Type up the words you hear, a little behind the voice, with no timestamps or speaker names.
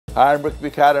Hi, I'm Rick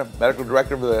Bucata, Medical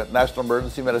Director of the National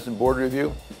Emergency Medicine Board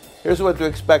Review. Here's what to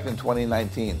expect in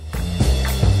 2019.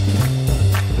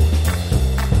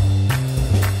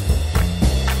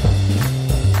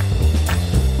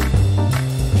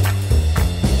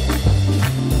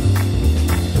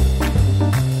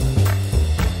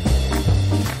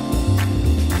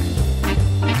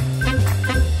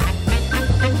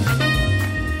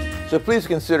 So please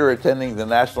consider attending the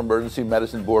National Emergency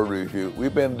Medicine Board Review.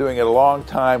 We've been doing it a long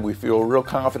time. We feel real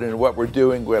confident in what we're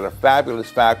doing. We have a fabulous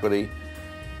faculty,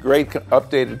 great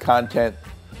updated content.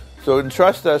 So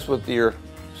entrust us with your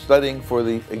studying for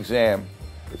the exam.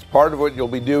 It's part of what you'll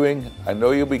be doing. I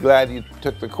know you'll be glad you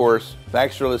took the course.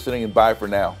 Thanks for listening, and bye for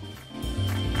now.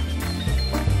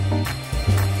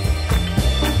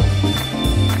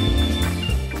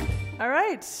 All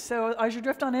right, so as you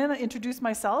drift on in, I introduce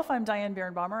myself. I'm Diane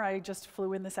Birnbaumer. I just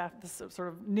flew in this sort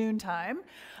of noon time.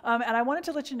 And I wanted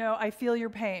to let you know I feel your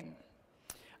pain.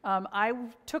 I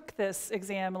took this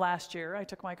exam last year. I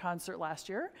took my concert last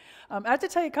year. I have to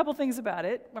tell you a couple things about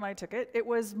it when I took it. It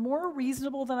was more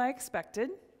reasonable than I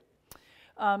expected.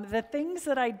 The things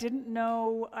that I didn't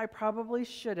know, I probably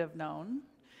should have known.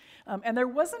 And there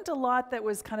wasn't a lot that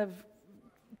was kind of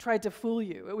tried to fool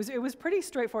you. It was pretty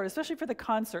straightforward, especially for the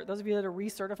concert. Those of you that are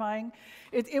recertifying,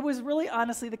 it was really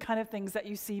honestly the kind of things that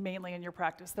you see mainly in your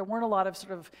practice. There weren't a lot of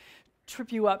sort of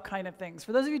trip you up kind of things.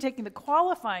 For those of you taking the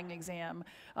qualifying exam,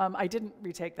 I didn't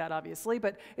retake that obviously,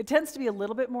 but it tends to be a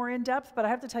little bit more in depth. But I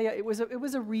have to tell you, it was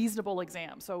a reasonable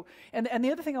exam. So, and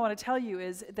the other thing I want to tell you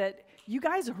is that you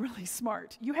guys are really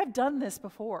smart. You have done this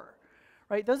before,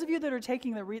 right? Those of you that are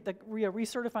taking the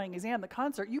recertifying exam, the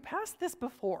concert, you passed this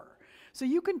before. So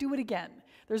you can do it again.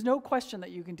 There's no question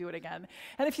that you can do it again.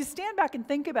 And if you stand back and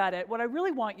think about it, what I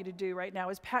really want you to do right now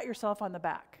is pat yourself on the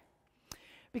back.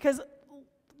 Because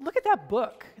look at that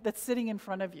book that's sitting in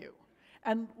front of you.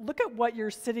 And look at what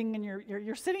you're sitting in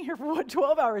you're sitting here for what,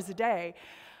 12 hours a day.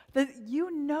 That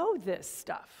you know this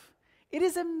stuff. It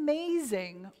is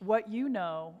amazing what you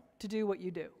know to do what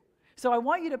you do. So I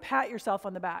want you to pat yourself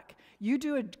on the back. You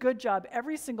do a good job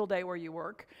every single day where you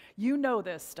work. You know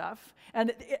this stuff.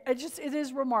 And it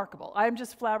is remarkable. I'm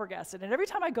just flabbergasted. And every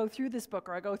time I go through this book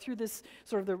or I go through this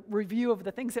sort of the review of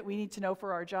the things that we need to know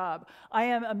for our job, I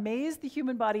am amazed the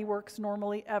human body works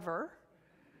normally ever.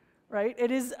 Right?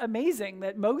 It is amazing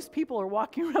that most people are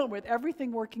walking around with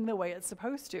everything working the way it's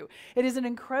supposed to. It is an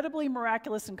incredibly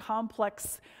miraculous and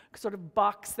complex sort of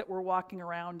box that we're walking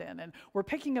around in. And we're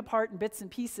picking apart in bits and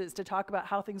pieces to talk about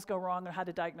how things go wrong and how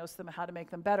to diagnose them and how to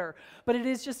make them better. But it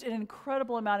is just an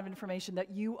incredible amount of information that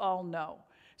you all know.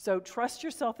 So trust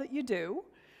yourself that you do.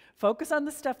 Focus on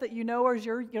the stuff that you know, or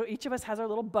each of us has our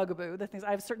little bugaboo. The things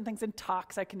I have certain things in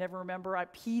tox I can never remember.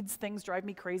 PEDS things drive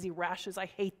me crazy. Rashes, I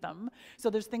hate them. So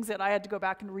there's things that I had to go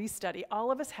back and restudy. All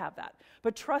of us have that.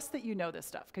 But trust that you know this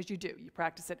stuff, because you do. You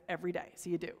practice it every day, so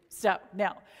you do. So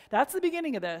now, that's the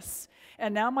beginning of this.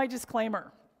 And now my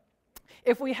disclaimer.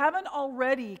 If we haven't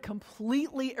already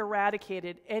completely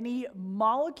eradicated any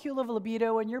molecule of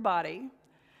libido in your body,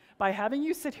 by having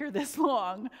you sit here this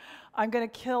long, I'm going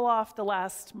to kill off the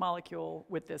last molecule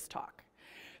with this talk.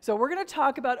 So we're going to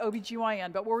talk about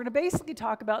OBGYN, but what we're going to basically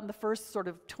talk about in the first sort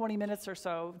of 20 minutes or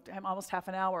so, almost half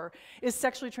an hour, is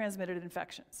sexually transmitted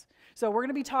infections. So we're going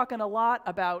to be talking a lot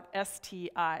about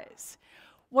STIs.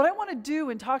 What I want to do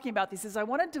in talking about these is I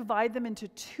want to divide them into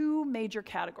two major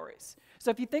categories.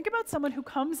 So if you think about someone who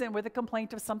comes in with a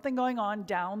complaint of something going on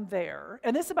down there,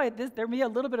 and there may be a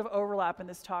little bit of overlap in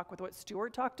this talk with what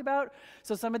Stuart talked about.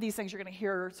 So some of these things you're going to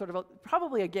hear sort of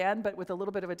probably again, but with a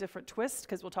little bit of a different twist,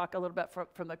 because we'll talk a little bit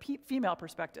from the female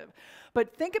perspective.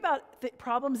 But think about the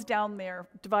problems down there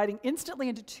dividing instantly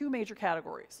into two major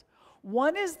categories.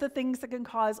 One is the things that can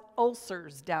cause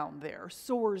ulcers down there,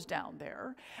 sores down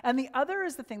there, and the other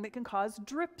is the thing that can cause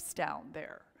drips down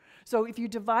there. So if you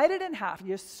divide it in half,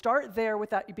 you start there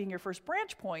with that being your first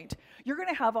branch point, you're going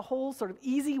to have a whole sort of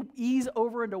ease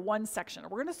over into one section.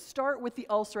 We're going to start with the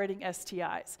ulcerating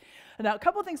STIs. Now, a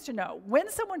couple of things to know. When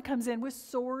someone comes in with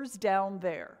sores down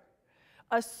there,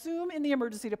 assume in the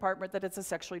emergency department that it's a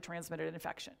sexually transmitted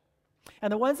infection.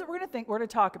 And the ones that we're going to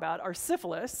talk about are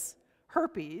syphilis,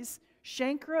 herpes,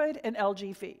 chancroid, and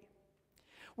LGV.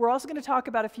 We're also going to talk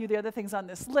about a few of the other things on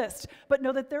this list, but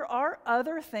know that there are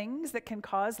other things that can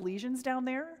cause lesions down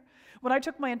there. When I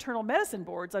took my internal medicine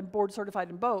boards, I'm board certified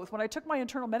in both. When I took my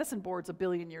internal medicine boards a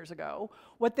billion years ago,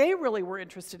 what they really were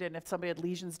interested in if somebody had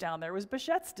lesions down there was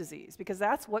Behçet's disease, because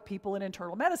that's what people in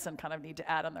internal medicine kind of need to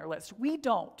add on their list. We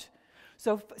don't.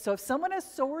 So if someone has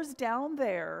sores down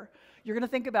there, you're going to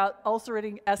think about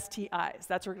ulcerating STIs.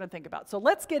 That's what we're going to think about. So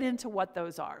let's get into what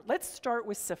those are. Let's start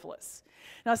with syphilis.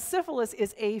 Now, syphilis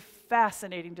is a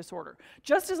fascinating disorder.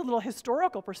 Just as a little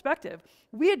historical perspective,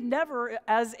 we had never,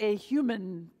 as a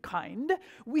humankind,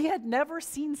 we had never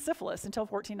seen syphilis until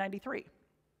 1493.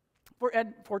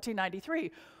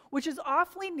 1493, which is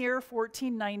awfully near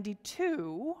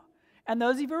 1492. And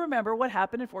those of you who remember what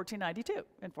happened in 1492.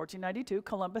 In 1492,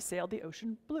 Columbus sailed the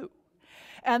ocean blue.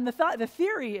 And the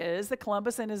theory is that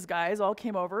Columbus and his guys all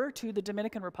came over to the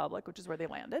Dominican Republic, which is where they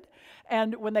landed.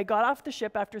 And when they got off the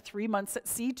ship after 3 months at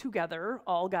sea together,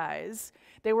 all guys,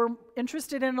 they were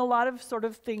interested in a lot of sort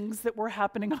of things that were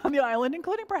happening on the island,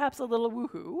 including perhaps a little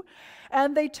woohoo.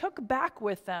 And they took back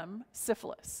with them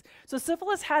syphilis. So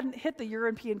syphilis hadn't hit the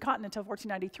European continent until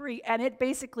 1493, and it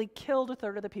basically killed a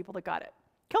third of the people that got it.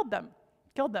 Killed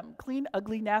them. Clean,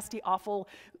 ugly, nasty, awful,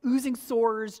 oozing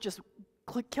sores, just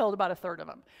killed about a third of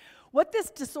them. What this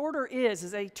disorder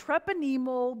is a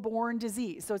treponemal-borne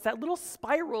disease. So it's that little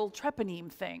spiral treponeme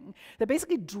thing that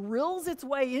basically drills its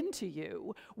way into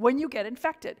you when you get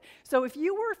infected. So if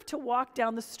you were to walk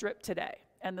down the strip today,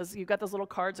 and you've got those little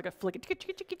cards that go flick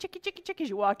it, as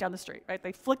you walk down the street, right?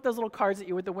 They flick those little cards at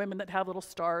you with the women that have little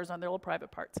stars on their little private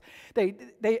parts.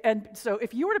 And so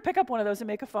if you were to pick up one of those and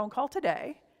make a phone call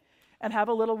today, and have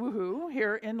a little woohoo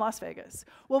here in Las Vegas.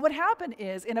 Well, what happened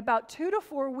is, in about 2 to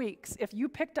 4 weeks, if you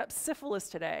picked up syphilis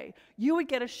today, you would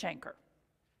get a chancre.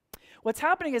 What's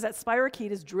happening is that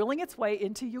spirochete is drilling its way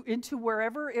into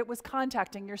wherever it was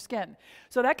contacting your skin.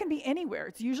 So that can be anywhere.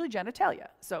 It's usually genitalia.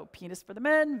 So penis for the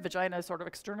men, vagina is sort of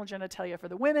external genitalia for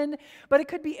the women, but it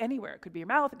could be anywhere. It could be your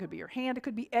mouth, it could be your hand, it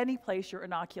could be any place you're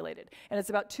inoculated. And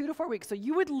it's about 2 to 4 weeks. So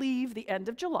you would leave the end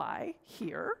of July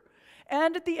here,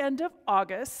 and at the end of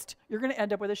August, you're going to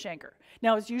end up with a chancre.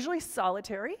 Now, it's usually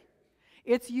solitary.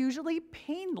 It's usually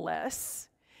painless.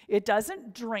 It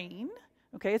doesn't drain.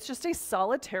 Okay, it's just a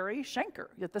solitary chancre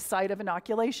at the site of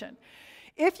inoculation.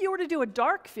 If you were to do a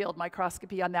dark field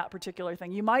microscopy on that particular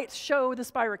thing, you might show the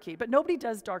spirochete, but nobody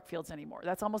does dark fields anymore.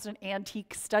 That's almost an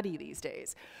antique study these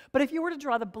days. But if you were to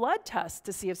draw the blood test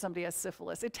to see if somebody has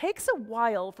syphilis, it takes a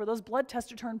while for those blood tests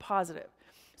to turn positive.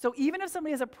 So even if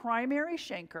somebody has a primary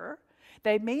chancre,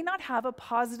 they may not have a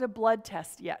positive blood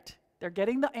test yet. They're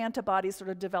getting the antibodies sort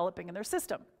of developing in their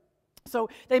system. So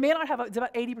they may not have, it's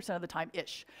about 80% of the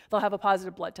time-ish, they'll have a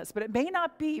positive blood test, but it may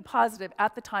not be positive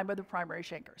at the time of the primary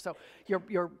chancre. So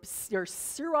your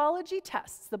serology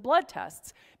tests, the blood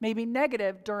tests, may be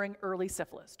negative during early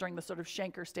syphilis, during the sort of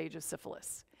chancre stage of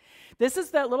syphilis. This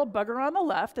is that little bugger on the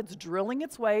left that's drilling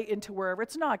its way into wherever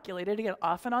it's inoculated, again,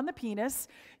 often on the penis,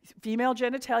 female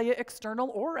genitalia, external,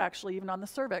 or actually even on the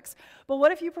cervix. But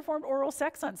what if you performed oral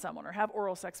sex on someone or have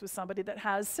oral sex with somebody that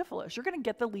has syphilis? You're going to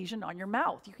get the lesion on your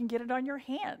mouth. You can get it on your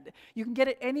hand. You can get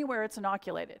it anywhere it's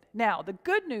inoculated. Now, the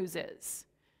good news is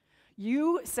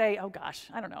you say, oh gosh,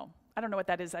 I don't know what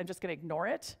that is. I'm just going to ignore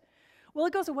it. Well,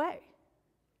 it goes away,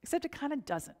 except it kind of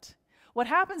doesn't. What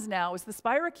happens now is the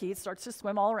spirochete starts to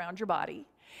swim all around your body,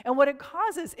 and what it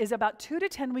causes is about 2 to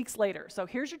 10 weeks later. So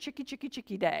here's your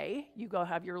chicky day. You go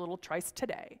have your little trice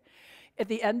today. At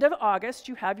the end of August,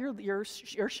 you have your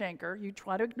chancre. You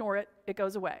try to ignore it. It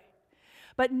goes away.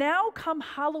 But now come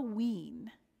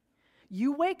Halloween,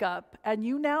 you wake up and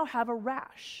you now have a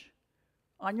rash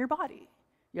on your body.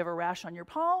 You have a rash on your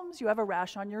palms, you have a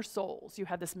rash on your soles. You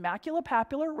have this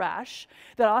maculopapular rash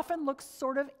that often looks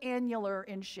sort of annular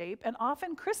in shape and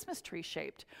often Christmas tree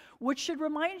shaped, which should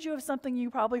remind you of something you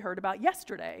probably heard about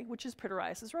yesterday, which is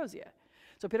pityriasis rosea.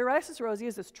 So pityriasis rosea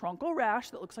is this truncal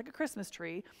rash that looks like a Christmas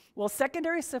tree. Well,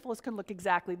 secondary syphilis can look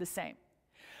exactly the same.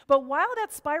 But while that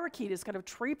spirochete is kind of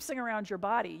traipsing around your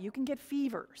body, you can get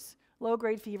fevers.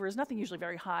 Low-grade fever is nothing usually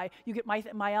very high. You get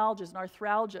myalgias and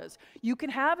arthralgias. You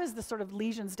can have, as the sort of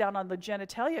lesions down on the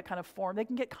genitalia kind of form, they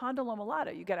can get condyloma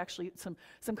lata. You get actually some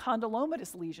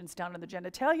condylomatous lesions down in the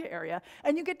genitalia area,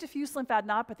 and you get diffuse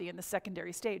lymphadenopathy in the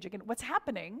secondary stage. Again, what's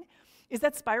happening is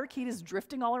that spirochete is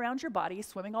drifting all around your body,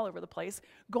 swimming all over the place,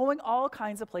 going all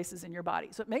kinds of places in your body.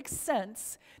 So it makes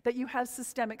sense that you have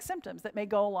systemic symptoms that may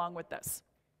go along with this.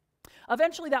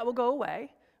 Eventually that will go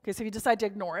away. Okay, so if you decide to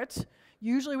ignore it,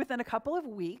 usually within a couple of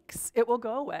weeks, it will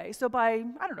go away. So by,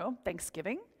 I don't know,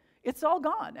 Thanksgiving, it's all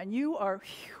gone, and you are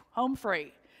home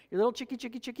free. Your little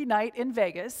chicky night in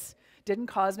Vegas didn't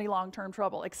cause any long-term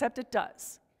trouble, except it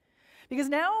does. Because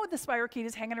now the spirochete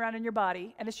is hanging around in your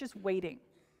body, and it's just waiting.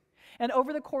 And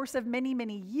over the course of many,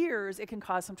 many years, it can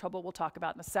cause some trouble we'll talk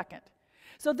about in a second.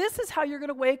 So this is how you're going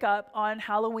to wake up on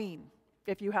Halloween.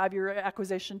 if you have your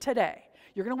acquisition today.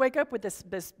 You're going to wake up with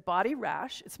this body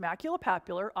rash. It's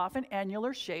maculopapular, often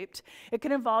annular shaped. It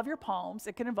can involve your palms.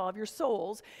 It can involve your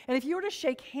soles. And if you were to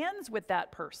shake hands with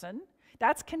that person,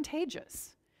 that's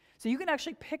contagious. So you can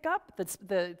actually pick up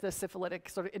the syphilitic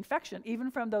sort of infection,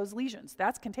 even from those lesions.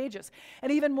 That's contagious.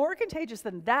 And even more contagious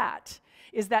than that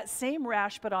is that same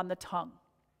rash, but on the tongue.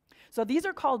 So these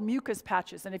are called mucus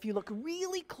patches. And if you look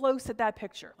really close at that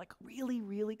picture, like really,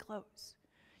 really close,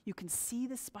 you can see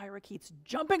the spirochetes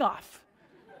jumping off,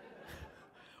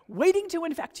 waiting to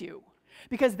infect you.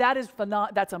 Because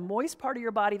that's a moist part of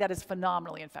your body that is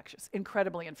phenomenally infectious,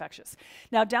 incredibly infectious.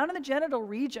 Now, down in the genital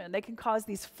region, they can cause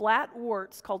these flat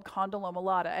warts called condyloma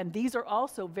lata, and these are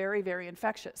also very, very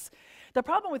infectious. The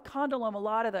problem with condyloma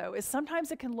lata, though, is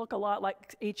sometimes it can look a lot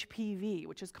like HPV,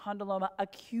 which is condyloma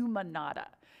acuminata,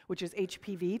 which is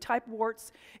HPV-type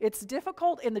warts. It's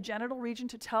difficult in the genital region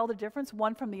to tell the difference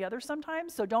one from the other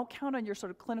sometimes, so don't count on your sort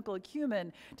of clinical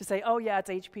acumen to say, oh, yeah, it's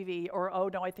HPV, or oh,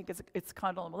 no, I think it's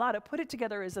condyloma lata. Put it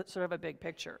together as sort of a big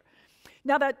picture.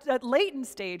 Now, that latent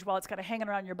stage, while it's kind of hanging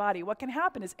around your body, what can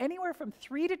happen is anywhere from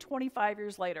 3 to 25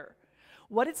 years later,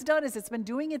 what it's done is it's been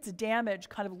doing its damage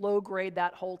kind of low grade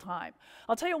that whole time.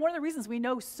 I'll tell you, one of the reasons we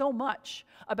know so much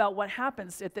about what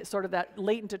happens at sort of that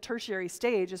latent to tertiary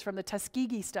stage is from the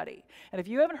Tuskegee study. And if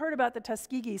you haven't heard about the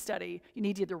Tuskegee study, you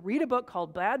need to either read a book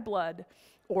called Bad Blood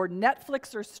or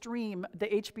Netflix or stream the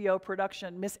HBO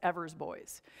production Miss Evers'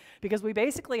 Boys. Because we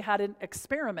basically had an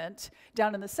experiment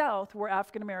down in the South where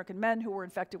African-American men who were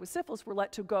infected with syphilis were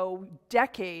let to go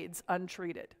decades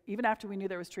untreated, even after we knew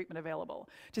there was treatment available,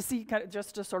 to see,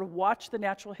 just to sort of watch the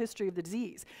natural history of the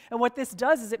disease. And what this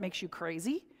does is it makes you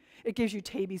crazy. It gives you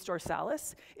tabes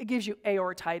dorsalis. It gives you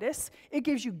aortitis. It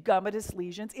gives you gummatous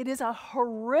lesions. It is a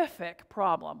horrific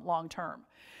problem long term.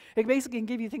 It basically can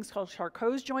give you things called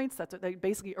Charcot's joints. That's what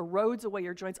basically erodes away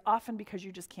your joints, often because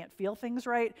you just can't feel things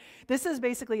right. This is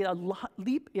basically a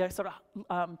sort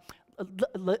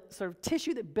of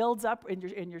tissue that builds up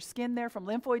in your skin there from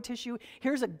lymphoid tissue.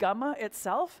 Here's a gumma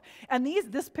itself. And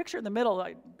this picture in the middle,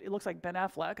 it looks like Ben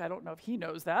Affleck. I don't know if he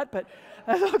knows that, but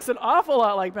it looks an awful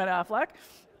lot like Ben Affleck.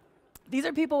 These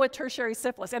are people with tertiary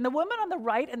syphilis. And the woman on the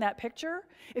right in that picture,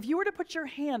 if you were to put your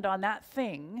hand on that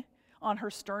thing, on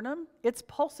her sternum, it's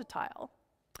pulsatile.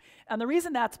 And the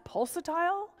reason that's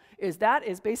pulsatile is that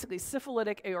is basically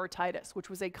syphilitic aortitis, which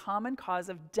was a common cause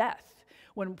of death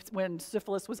when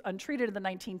syphilis was untreated in the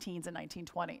 19-teens and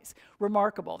 1920s.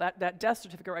 Remarkable. That death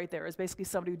certificate right there is basically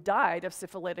somebody who died of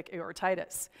syphilitic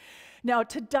aortitis. Now,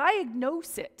 to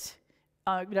diagnose it,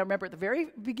 now remember, at the very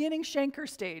beginning Schenker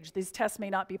stage, these tests may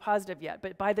not be positive yet,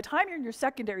 but by the time you're in your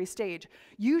secondary stage,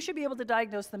 you should be able to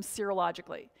diagnose them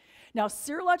serologically. Now,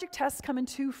 serologic tests come in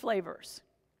two flavors.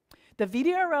 The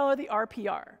VDRL or the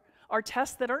RPR are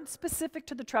tests that aren't specific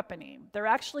to the treponeme. They're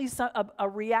actually a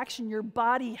reaction your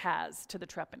body has to the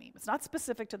treponeme. It's not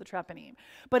specific to the treponeme,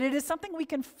 but it is something we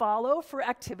can follow for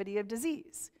activity of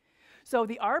disease. So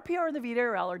the RPR and the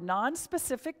VDRL are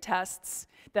non-specific tests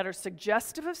that are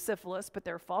suggestive of syphilis, but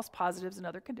they're false positives in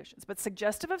other conditions, but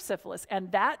suggestive of syphilis,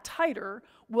 and that titer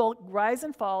will rise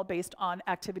and fall based on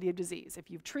activity of disease.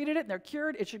 If you've treated it and they're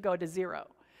cured, it should go to 0.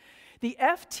 The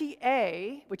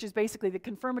FTA, which is basically the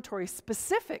confirmatory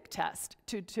specific test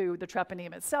to the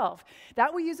treponeme itself,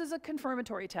 that we use as a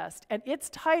confirmatory test, and its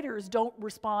titers don't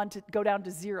go down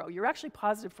to 0. You're actually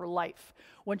positive for life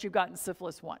once you've gotten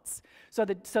syphilis once. So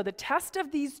the test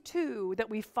of these two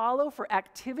that we follow for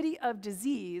activity of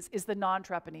disease is the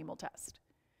non-treponemal test.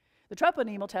 The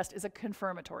treponemal test is a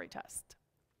confirmatory test.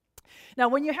 Now,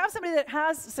 when you have somebody that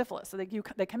has syphilis, so they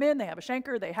come in, they have a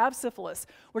Schenker, they have syphilis,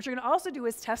 what you're going to also do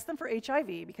is test them for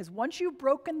HIV, because once you've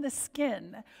broken the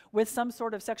skin with some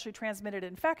sort of sexually transmitted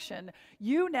infection,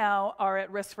 you now are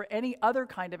at risk for any other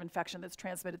kind of infection that's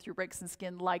transmitted through breaks in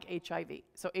skin like HIV.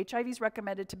 So HIV is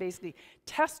recommended to basically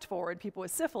test for in people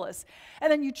with syphilis,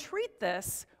 and then you treat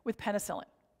this with penicillin.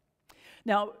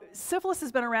 Now, syphilis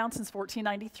has been around since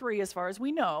 1493, as far as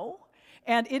we know,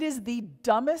 and it is the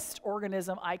dumbest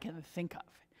organism I can think of.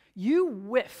 You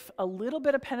whiff a little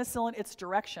bit of penicillin its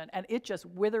direction, and it just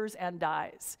withers and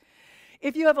dies.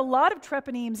 If you have a lot of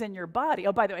treponemes in your body,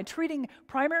 oh, by the way, treating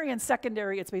primary and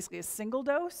secondary, it's basically a single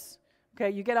dose.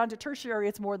 Okay, you get onto tertiary,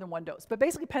 it's more than one dose. But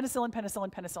basically penicillin,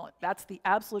 penicillin, penicillin. That's the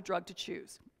absolute drug to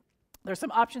choose. There's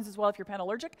some options as well if you're pen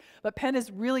allergic, but pen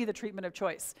is really the treatment of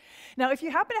choice. Now, if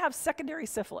you happen to have secondary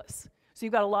syphilis, so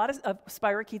you've got a lot of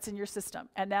spirochetes in your system,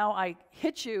 and now I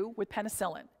hit you with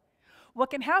penicillin. What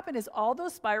can happen is all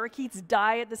those spirochetes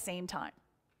die at the same time.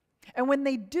 And when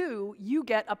they do, you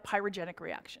get a pyrogenic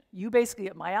reaction. You basically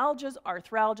get myalgias,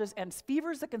 arthralgias, and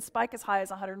fevers that can spike as high as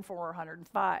 104 or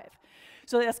 105.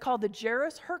 So that's called the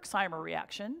Jeris-Herxheimer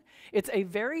reaction. It's a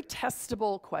very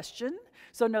testable question.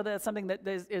 So know that that's something that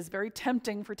is very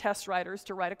tempting for test writers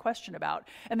to write a question about.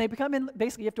 And they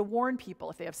basically you have to warn people.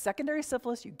 If they have secondary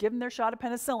syphilis, you give them their shot of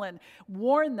penicillin,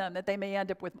 warn them that they may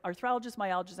end up with arthralgias,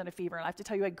 myalgias, and a fever. And I have to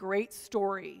tell you a great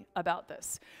story about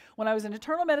this. When I was an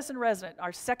internal medicine resident,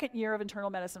 our second year of internal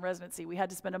medicine residency, we had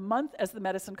to spend a month as the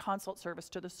medicine consult service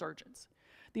to the surgeons.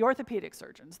 The orthopedic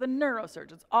surgeons, the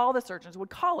neurosurgeons, all the surgeons would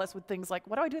call us with things like,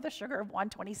 what do I do with a sugar of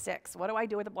 126? What do I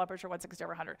do with a blood pressure of 160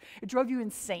 over 100? It drove you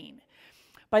insane.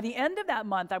 By the end of that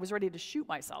month, I was ready to shoot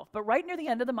myself. But right near the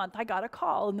end of the month, I got a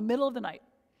call in the middle of the night.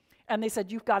 And they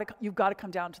said, you've got to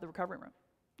come down to the recovery room.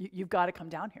 You've got to come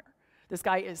down here. This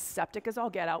guy is septic as all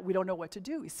get out. We don't know what to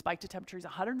do. He's spiked to temperature. He's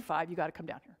 105. You got to come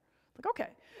down here. Like,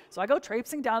 okay. So I go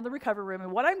traipsing down to the recovery room.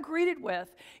 And what I'm greeted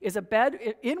with is a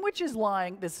bed in which is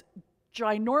lying this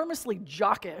ginormously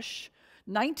jockish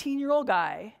 19-year-old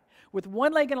guy with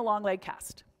one leg in a long leg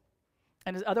cast.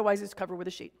 And otherwise he's covered with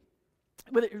a sheet.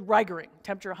 With it Rigering,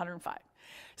 temperature 105,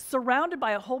 surrounded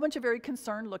by a whole bunch of very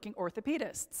concerned-looking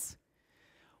orthopedists.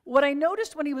 What I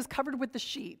noticed when he was covered with the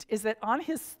sheet is that on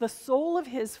the sole of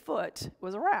his foot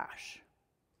was a rash.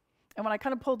 And when I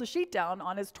kind of pulled the sheet down,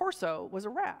 on his torso was a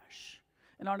rash.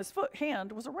 And on his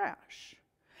hand was a rash.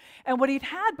 And what he'd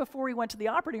had before he went to the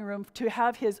operating room to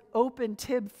have his open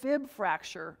tib-fib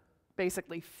fracture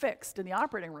basically fixed in the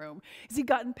operating room is he'd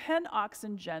gotten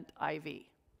Pen-Oxen-Gent IV.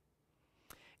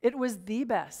 It was the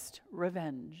best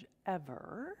revenge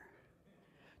ever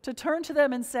to turn to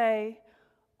them and say,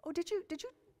 oh, did you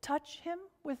touch him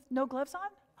with no gloves on?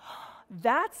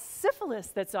 That's syphilis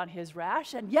that's on his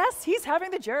rash, and yes, he's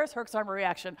having the Jeris-Herxheimer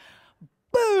reaction.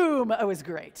 Boom! It was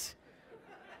great.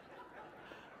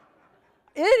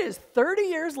 It is 30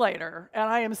 years later, and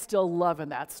I am still loving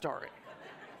that story.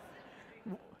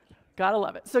 Gotta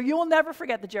love it. So you will never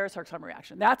forget the Jeris-Herxheimer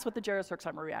reaction. That's what the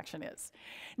Jeris-Herxheimer reaction is.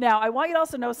 Now, I want you to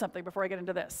also know something before I get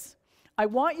into this. I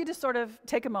want you to sort of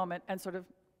take a moment and sort of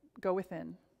go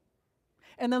within.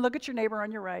 And then look at your neighbor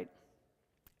on your right,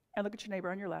 and look at your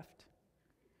neighbor on your left.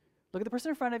 Look at the person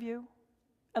in front of you,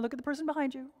 and look at the person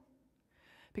behind you.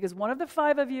 Because one of the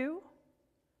 5 of you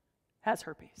has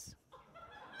herpes.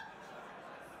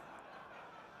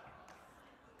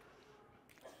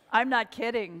 I'm not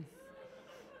kidding.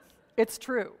 It's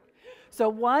true. So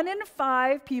 1 in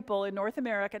 5 people in North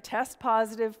America test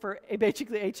positive for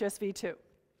basically HSV2.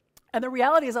 And the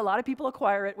reality is a lot of people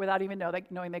acquire it without even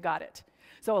knowing they got it.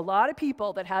 So a lot of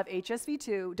people that have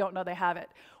HSV2 don't know they have it.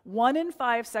 1 in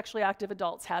 5 sexually active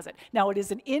adults has it. Now, it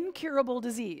is an incurable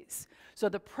disease. So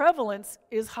the prevalence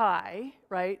is high,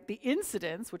 right? The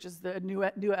incidence, which is the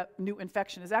new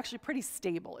infection, is actually pretty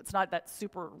stable. It's not that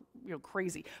super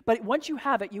crazy. But once you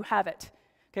have it, you have it.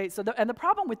 Okay, so the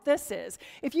problem with this is,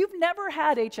 if you've never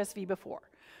had HSV before,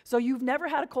 so you've never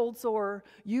had a cold sore,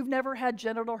 you've never had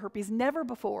genital herpes, never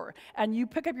before, and you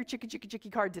pick up your chicky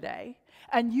card today,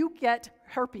 and you get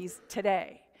herpes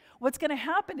today, what's going to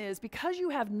happen is, because you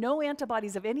have no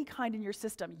antibodies of any kind in your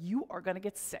system, you are going to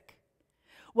get sick.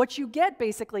 What you get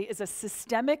basically is a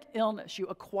systemic illness. You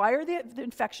acquire the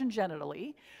infection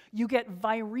genitally, you get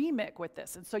viremic with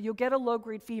this, and so you'll get a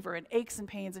low-grade fever and aches and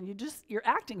pains, and you're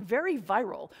acting very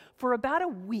viral for about a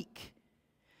week.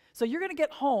 So you're going to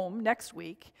get home next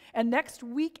week, and next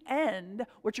weekend,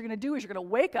 what you're going to do is you're going to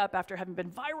wake up after having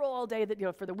been viral all day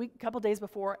for the week, couple days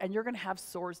before, and you're going to have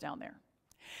sores down there.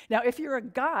 Now, if you're a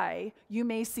guy, you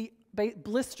may see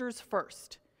blisters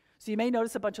first. So you may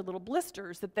notice a bunch of little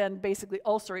blisters that then basically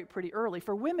ulcerate pretty early.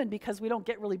 For women, because we don't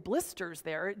get really blisters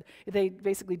there, they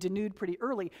basically denude pretty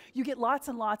early, you get lots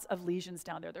and lots of lesions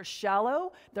down there. They're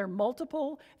shallow, they're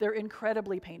multiple, they're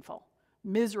incredibly painful,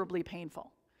 miserably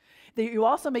painful. You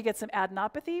also may get some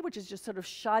adenopathy, which is just sort of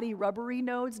shoddy, rubbery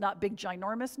nodes, not big,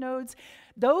 ginormous nodes.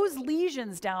 Those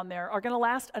lesions down there are going to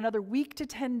last another week to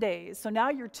 10 days. So now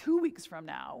you're 2 weeks from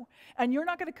now, and you're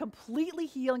not going to completely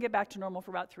heal and get back to normal for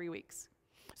about 3 weeks.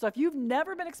 So if you've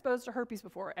never been exposed to herpes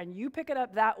before and you pick it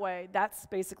up that way, that's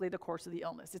basically the course of the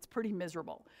illness. It's pretty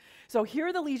miserable. So here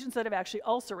are the lesions that have actually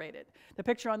ulcerated. The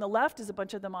picture on the left is a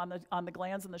bunch of them on the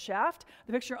glands and the shaft.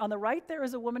 The picture on the right there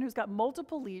is a woman who's got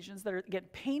multiple lesions that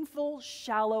get painful,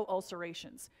 shallow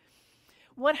ulcerations.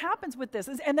 What happens with this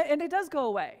is, and it does go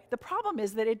away. The problem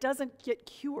is that it doesn't get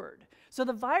cured. So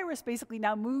the virus basically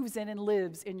now moves in and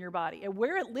lives in your body. And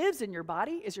where it lives in your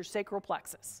body is your sacral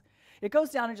plexus. It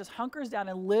goes down and just hunkers down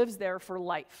and lives there for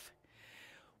life.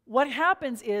 What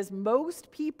happens is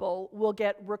most people will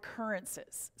get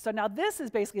recurrences. So now this is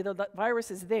basically the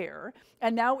virus is there,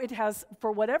 and now it has,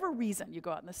 for whatever reason, you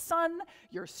go out in the sun,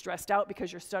 you're stressed out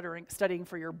because you're studying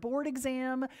for your board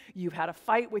exam, you've had a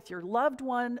fight with your loved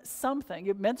one, something.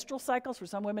 You have menstrual cycles. For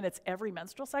some women, it's every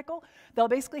menstrual cycle. They'll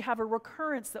basically have a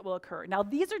recurrence that will occur. Now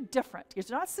these are different. It's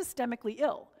not systemically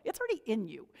ill. It's already in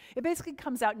you. It basically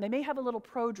comes out, and they may have a little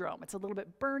prodrome. It's a little bit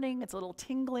burning, it's a little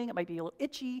tingling, it might be a little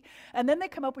itchy, and then they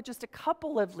come up with just a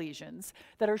couple of lesions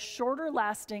that are shorter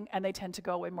lasting, and they tend to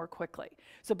go away more quickly.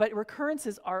 So, but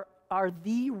recurrences are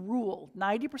the rule.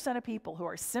 90% of people who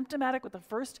are symptomatic with the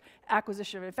first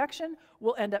acquisition of infection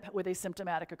will end up with a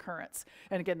symptomatic occurrence.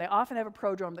 And again, they often have a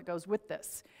prodrome that goes with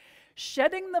this.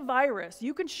 Shedding the virus,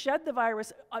 you can shed the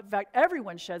virus, in fact,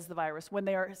 everyone sheds the virus when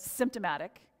they are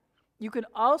symptomatic. You can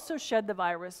also shed the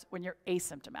virus when you're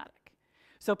asymptomatic.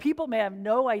 So people may have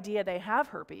no idea they have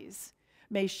herpes,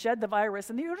 may shed the virus,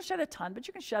 and you don't shed a ton, but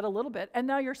you can shed a little bit, and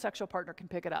now your sexual partner can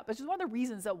pick it up. Which is one of the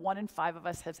reasons that 1 in 5 of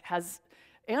us has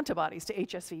antibodies to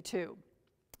HSV2.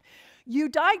 You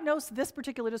diagnose this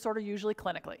particular disorder usually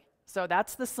clinically. So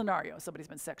that's the scenario. Somebody's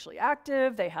been sexually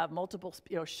active, they have multiple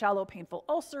shallow painful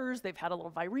ulcers, they've had a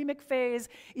little viremic phase.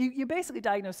 You basically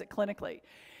diagnose it clinically.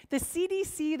 The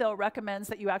CDC, though, recommends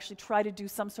that you actually try to do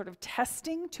some sort of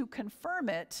testing to confirm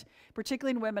it,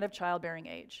 particularly in women of childbearing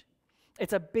age.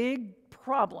 It's a big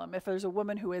problem if there's a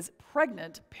woman who is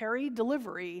pregnant,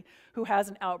 peri-delivery, who has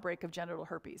an outbreak of genital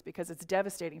herpes, because it's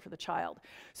devastating for the child.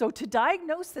 So to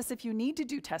diagnose this, if you need to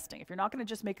do testing, if you're not going to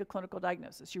just make a clinical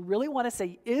diagnosis, you really want to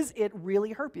say, is it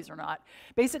really herpes or not?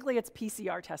 Basically, it's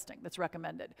PCR testing that's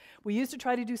recommended. We used to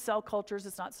try to do cell cultures.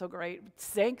 It's not so great.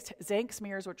 Zinc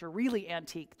smears, which are really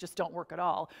antique, just don't work at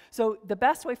all. So the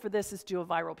best way for this is to do a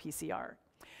viral PCR.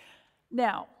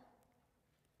 Now,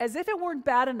 as if it weren't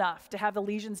bad enough to have the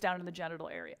lesions down in the genital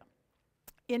area,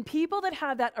 in people that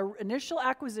have that initial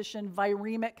acquisition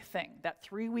viremic thing, that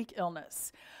 3-week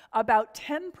illness, about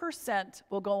 10%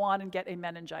 will go on and get a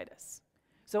meningitis.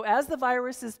 So as the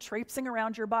virus is traipsing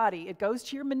around your body, it goes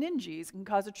to your meninges and can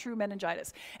cause a true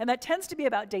meningitis. And that tends to be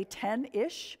about day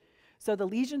 10-ish. So the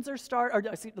lesions are a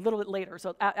little bit later.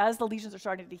 So as the lesions are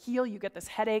starting to heal, you get this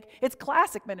headache. It's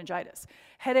classic meningitis.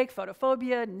 Headache,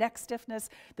 photophobia, neck stiffness.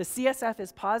 The CSF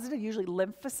is positive, usually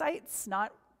lymphocytes,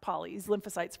 not polys,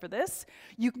 lymphocytes for this.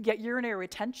 You can get urinary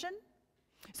retention.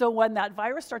 So when that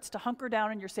virus starts to hunker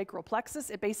down in your sacral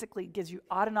plexus, it basically gives you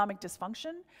autonomic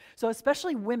dysfunction. So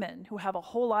especially women who have a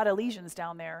whole lot of lesions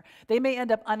down there, they may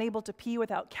end up unable to pee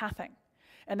without cathing.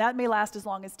 And that may last as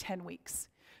long as 10 weeks.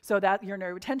 So that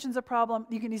urinary retention is a problem.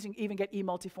 You can even get E.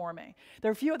 multiforme. There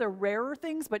are a few other rarer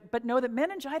things, but know that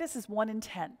meningitis is 1 in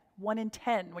 10. 1 in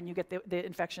 10 when you get the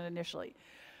infection initially.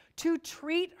 To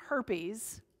treat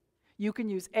herpes, you can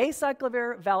use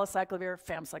acyclovir, valacyclovir,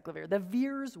 famciclovir. The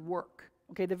VIRs work.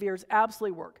 Okay, the VIRs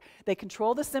absolutely work. They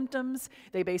control the symptoms.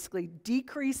 They basically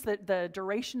decrease the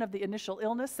duration of the initial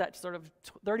illness. That sort of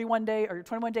 31-day or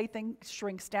 21-day thing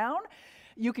shrinks down.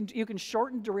 You can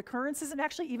shorten the recurrences and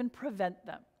actually even prevent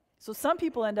them. So some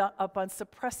people end up on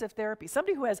suppressive therapy.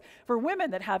 Somebody who has, for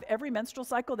women that have every menstrual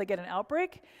cycle, they get an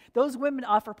outbreak, those women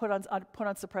often put on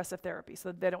suppressive therapy so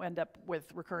that they don't end up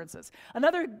with recurrences.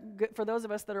 Another, for those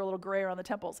of us that are a little gray around the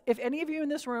temples, if any of you in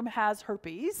this room has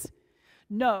herpes,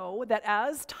 know that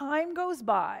as time goes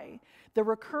by, the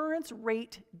recurrence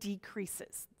rate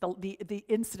decreases, the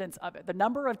incidence of it, the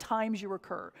number of times you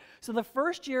recur. So the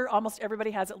first year, almost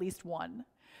everybody has at least one.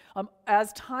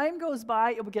 As time goes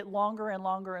by, it will get longer and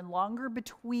longer and longer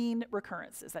between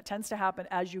recurrences. That tends to happen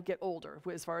as you get older,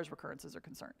 as far as recurrences are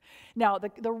concerned. Now,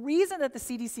 the reason that the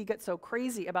CDC gets so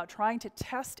crazy about trying to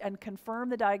test and confirm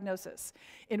the diagnosis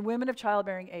in women of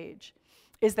childbearing age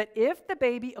is that if the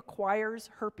baby acquires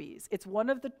herpes, it's one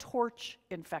of the torch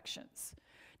infections.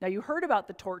 Now, you heard about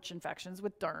the torch infections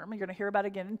with derm. You're going to hear about it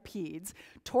again in peds.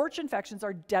 Torch infections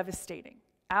are devastating.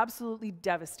 Absolutely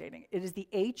devastating. It is the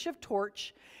H of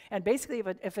torch, and basically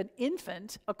if an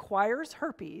infant acquires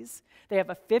herpes, they have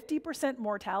a 50%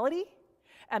 mortality,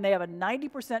 and they have a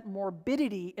 90%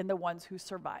 morbidity in the ones who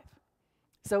survive.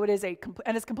 So it is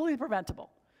and it's completely preventable.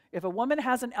 If a woman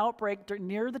has an outbreak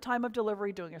near the time of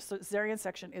delivery, doing a cesarean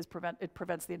section it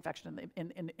prevents the infection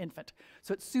in the infant.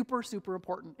 So it's super, super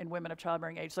important in women of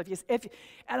childbearing age. So if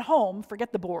at home,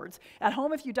 forget the boards, at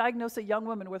home if you diagnose a young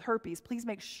woman with herpes, please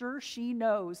make sure she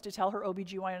knows to tell her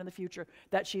OBGYN in the future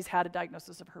that she's had a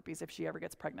diagnosis of herpes if she ever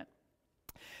gets pregnant.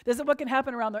 This is what can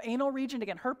happen around the anal region.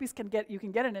 Again, herpes you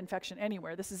can get an infection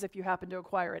anywhere. This is if you happen to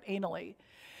acquire it anally.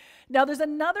 Now, there's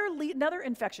another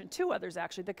infection, 2 others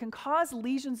actually, that can cause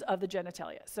lesions of the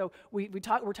genitalia. So we're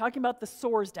talking about the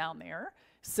sores down there.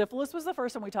 Syphilis was the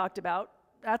first one we talked about.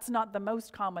 the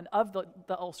most common of the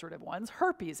ulcerative ones.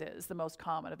 Herpes is the most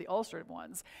common of the ulcerative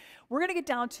ones. We're going to get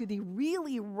down to the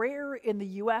really rare in the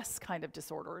US kind of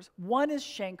disorders. One is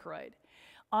chancroid.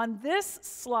 On this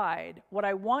slide, what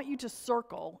I want you to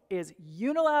circle is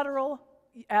unilateral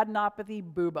adenopathy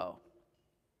bubo.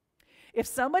 If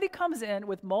somebody comes in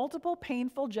with multiple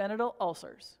painful genital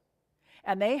ulcers,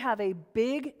 and they have a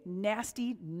big,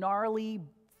 nasty, gnarly,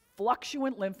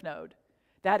 fluctuant lymph node,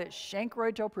 that is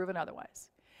chancroid till proven otherwise.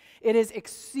 It is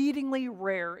exceedingly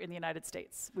rare in the United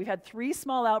States. We've had 3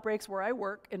 small outbreaks where I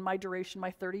work in my duration,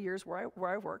 my 30 years where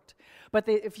I worked. But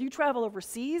if you travel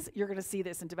overseas, you're going to see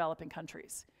this in developing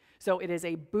countries. So it is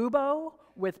a bubo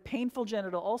with painful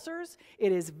genital ulcers.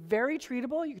 It is very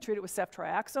treatable. You can treat it with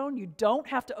ceftriaxone. You don't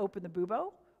have to open the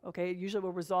bubo. Okay, it usually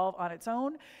will resolve on its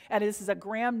own. And this is a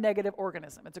gram-negative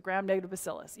organism. It's a gram-negative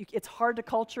bacillus. It's hard to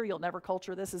culture. You'll never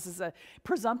culture this. This is a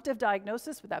presumptive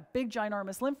diagnosis with that big,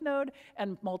 ginormous lymph node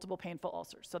and multiple painful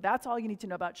ulcers. So that's all you need to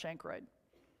know about chancroid.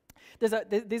 These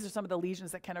are some of the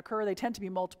lesions that can occur. They tend to be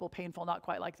multiple painful, not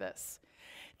quite like this.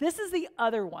 This is the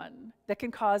other one that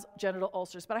can cause genital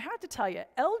ulcers. But I have to tell you,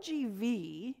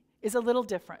 LGV is a little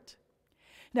different.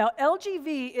 Now,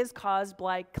 LGV is caused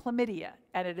by chlamydia,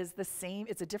 and it is the same,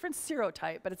 it's a different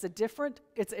serotype, but it's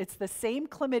the same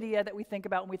chlamydia that we think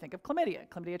about when we think of chlamydia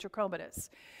trachomatis.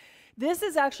 This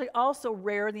is actually also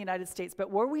rare in the United States,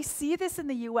 but where we see this in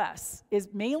the US is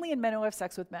mainly in men who have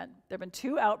sex with men. There have been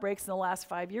 2 outbreaks in the last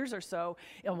 5 years or so,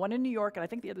 and one in New York, and I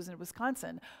think the other's in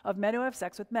Wisconsin, of men who have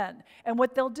sex with men. And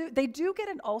what they'll do, they do get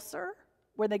an ulcer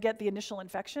where they get the initial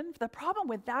infection. The problem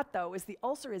with that, though, is the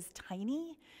ulcer is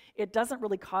tiny. It doesn't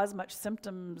really cause much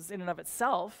symptoms in and of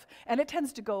itself, and it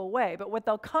tends to go away. But what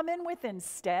they'll come in with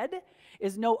instead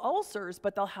is no ulcers,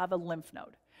 but they'll have a lymph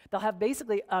node. They'll have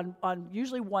basically on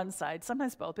usually one side,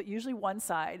 sometimes both, but usually one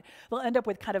side, they'll end up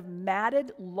with kind of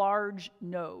matted large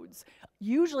nodes,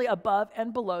 usually above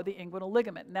and below the inguinal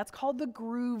ligament, and that's called the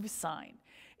groove sign.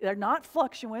 They're not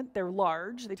fluctuant, they're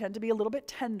large, they tend to be a little bit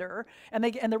tender, and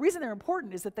the reason they're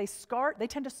important is that they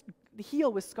tend to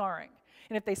heal with scarring.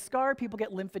 And if they scar, people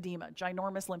get lymphedema,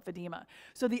 ginormous lymphedema.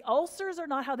 So the ulcers are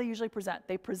not how they usually present.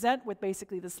 They present with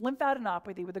basically this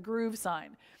lymphadenopathy with a groove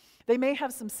sign. They may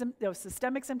have some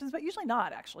systemic symptoms, but usually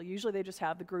not, actually. Usually they just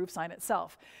have the groove sign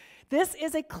itself. This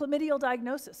is a chlamydial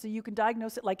diagnosis, so you can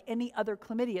diagnose it like any other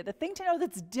chlamydia. The thing to know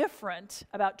that's different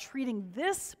about treating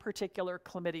this particular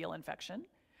chlamydial infection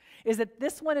is that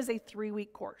this one is a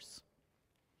 3-week course.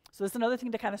 So this is another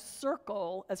thing to kind of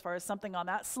circle as far as something on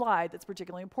that slide that's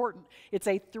particularly important. It's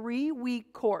a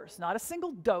 3-week course, not a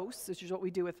single dose, which is what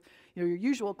we do with your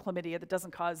usual chlamydia that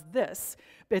doesn't cause this,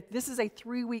 but this is a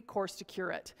 3-week course to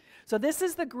cure it. So this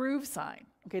is the groove sign.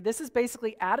 Okay, this is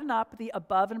basically adenopathy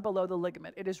above and below the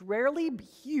ligament. It is rarely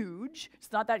huge.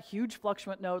 It's not that huge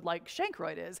fluctuant node like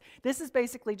chancroid is. This is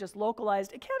basically just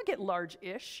localized. It can get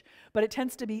large-ish, but it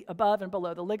tends to be above and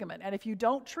below the ligament. And if you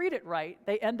don't treat it right,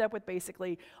 they end up with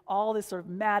basically all this sort of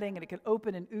matting, and it can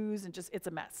open and ooze, and just, it's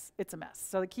a mess. It's a mess.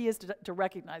 So the key is to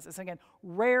recognize this. Again,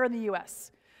 rare in the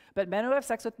US. But men who have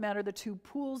sex with men are the 2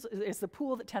 pools, is the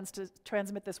pool that tends to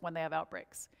transmit this when they have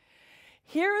outbreaks.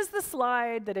 Here is the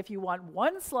slide that if you want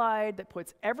one slide that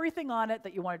puts everything on it,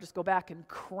 that you want to just go back and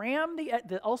cram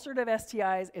the ulcerative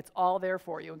STIs, it's all there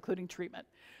for you, including treatment.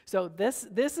 So this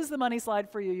is the money slide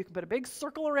for you. You can put a big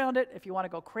circle around it. If you want to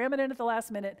go cram it in at the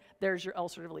last minute, there's your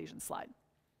ulcerative lesion slide.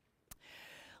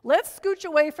 Let's scooch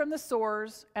away from the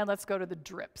sores and let's go to the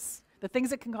drips. The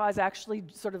things that can cause actually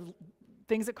sort of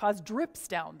things that cause drips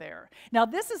down there. Now,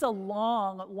 this is a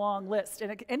long, long list,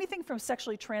 and anything from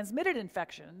sexually transmitted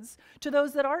infections to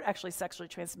those that aren't actually sexually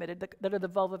transmitted, that are the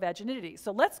vulvovaginity.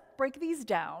 So let's break these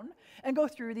down and go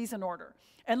through these in order.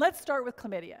 And let's start with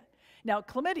chlamydia. Now,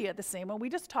 chlamydia, the same one we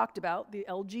just talked about, the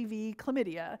LGV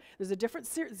chlamydia, there's different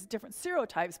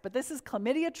serotypes, but this is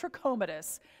chlamydia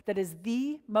trachomatis that is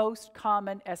the most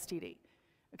common STD.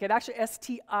 Okay, actually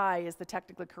STI is the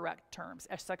technically correct term,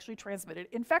 sexually transmitted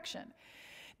infection.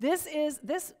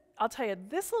 I'll tell you,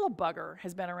 this little bugger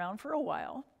has been around for a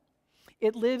while.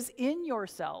 It lives in your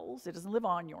cells. It doesn't live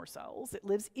on your cells. It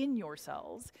lives in your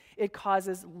cells. It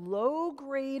causes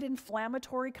low-grade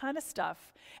inflammatory kind of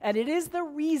stuff, and it is the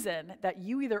reason that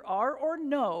you either are or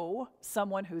know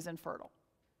someone who's infertile.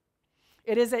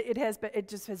 It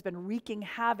just has been wreaking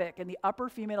havoc in the upper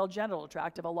female genital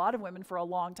tract of a lot of women for a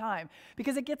long time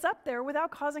because it gets up there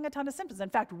without causing a ton of symptoms. In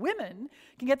fact, women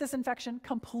can get this infection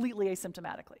completely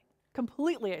asymptomatically.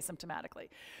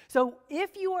 So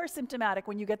if you are symptomatic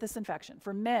when you get this infection,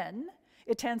 for men,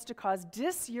 it tends to cause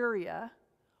dysuria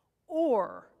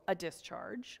or a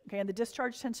discharge, okay, and the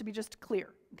discharge tends to be just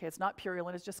clear, okay, it's not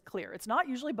purulent, it's just clear. It's not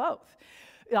usually both.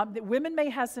 Women may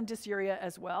have some dysuria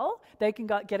as well. They can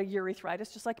get a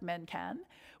urethritis just like men can.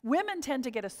 Women tend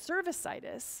to get a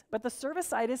cervicitis, but the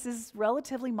cervicitis is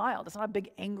relatively mild. It's not a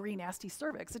big, angry, nasty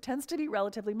cervix. It tends to be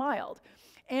relatively mild.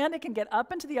 And it can get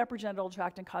up into the upper genital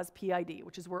tract and cause PID,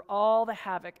 which is where all the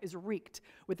havoc is wreaked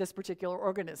with this particular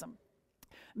organism.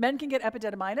 Men can get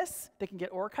epididymitis, they can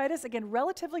get orchitis, again,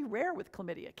 relatively rare with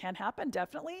chlamydia. Can happen,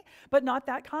 definitely, but not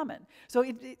that common. So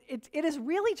it is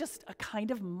really just a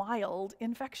kind of mild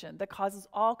infection that causes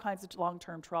all kinds of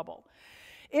long-term trouble.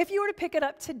 If you were to pick it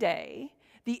up today,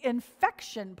 the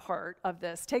infection part of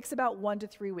this takes about 1 to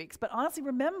 3 weeks. But honestly,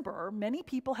 remember, many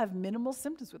people have minimal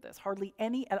symptoms with this, hardly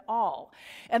any at all.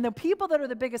 And the people that are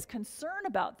the biggest concern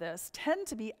about this tend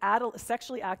to be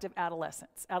sexually active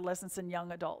adolescents and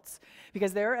young adults,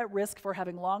 because they're at risk for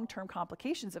having long-term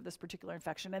complications of this particular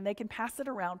infection, and they can pass it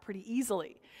around pretty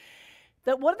easily.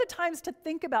 That one of the times to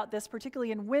think about this,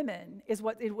 particularly in women, is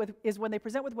when they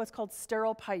present with what's called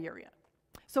sterile pyuria.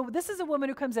 So this is a woman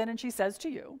who comes in and she says to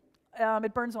you,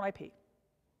 it burns when I pee.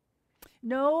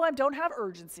 No, I don't have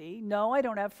urgency. No, I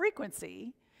don't have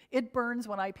frequency. It burns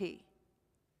when I pee.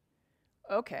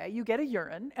 Okay, you get a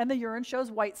urine, and the urine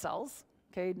shows white cells.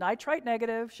 Okay, nitrite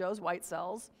negative shows white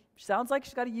cells. Sounds like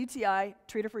she's got a UTI.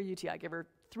 Treat her for a UTI. Give her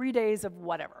 3 days of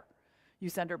whatever. You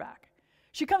send her back.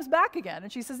 She comes back again,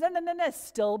 and she says, no, it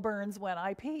still burns when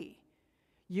I pee.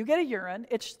 You get a urine.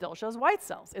 It still shows white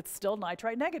cells. It's still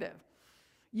nitrite negative.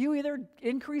 You either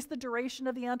increase the duration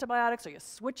of the antibiotics or you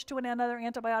switch to another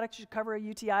antibiotic to cover a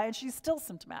UTI, and she's still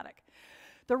symptomatic.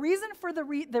 The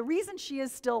reason she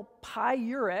is still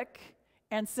pyuric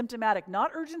and symptomatic,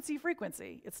 not urgency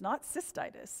frequency, it's not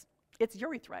cystitis, it's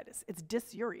urethritis, it's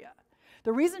dysuria.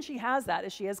 The reason she has that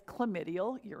is she has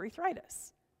chlamydial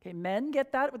urethritis. Okay, men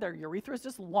get that with their urethra is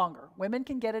just longer. Women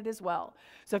can get it as well.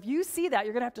 So if you see that,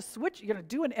 you're going to have to switch. You're going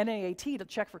to do an NAAT to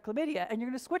check for chlamydia, and you're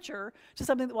going to switch her to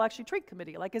something that will actually treat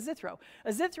chlamydia, like azithro.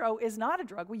 Azithro is not a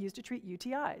drug we use to treat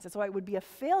UTIs. That's why it would be a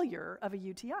failure of a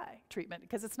UTI treatment,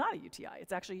 because it's not a UTI.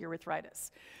 It's actually urethritis.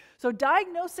 So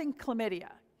diagnosing chlamydia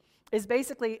is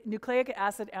basically nucleic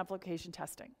acid amplification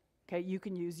testing. Okay, you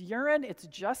can use urine, it's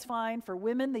just fine. For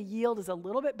women, the yield is a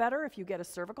little bit better if you get a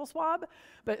cervical swab,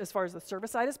 but as far as the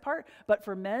cervicitis part, but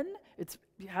for men,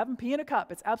 you have them pee in a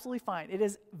cup, it's absolutely fine. It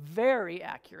is very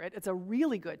accurate, it's a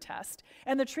really good test,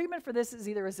 and the treatment for this is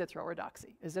either azithro or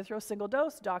doxy. Azithro single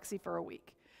dose, doxy for a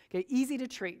week. Okay, easy to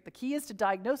treat. The key is to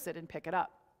diagnose it and pick it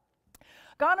up.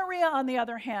 Gonorrhea, on the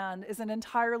other hand, is an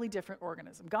entirely different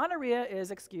organism. Gonorrhea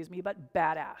is, but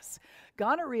badass.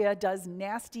 Gonorrhea does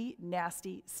nasty,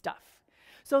 nasty stuff.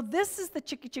 So this is the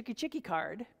chicky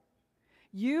card.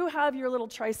 You have your little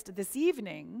tryst this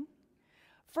evening.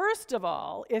 First of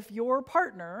all, if your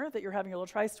partner that you're having a little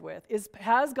tryst with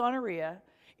has gonorrhea,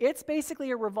 it's basically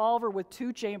a revolver with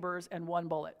 2 chambers and 1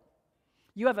 bullet.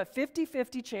 You have a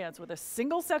 50-50 chance with a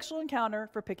single sexual encounter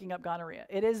for picking up gonorrhea.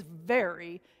 It is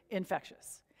very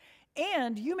infectious.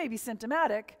 And you may be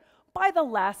symptomatic by the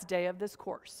last day of this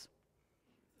course.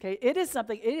 Okay, it is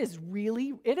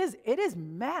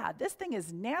mad. This thing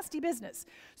is nasty business.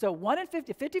 So 1 in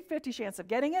 50 chance of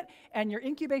getting it, and your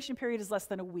incubation period is less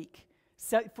than a week.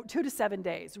 2 to 7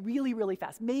 days, really, really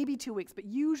fast. Maybe 2 weeks, but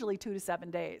usually 2 to 7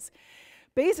 days.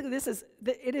 Basically,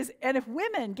 and if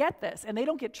women get this and they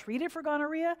don't get treated for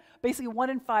gonorrhea, basically 1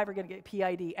 in 5 are going to get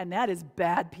PID, and that is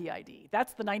bad PID.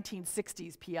 That's the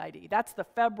 1960s PID. That's the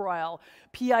febrile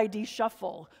PID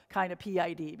shuffle kind of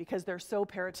PID, because they're so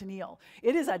peritoneal.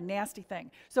 It is a nasty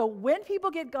thing. So when people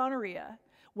get gonorrhea,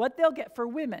 what they'll get for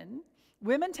women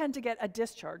tend to get a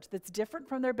discharge that's different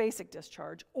from their basic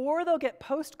discharge, or they'll get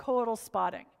postcoital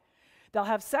spotting. They'll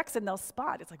have sex and they'll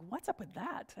spot. It's like, what's up with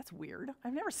that? That's weird.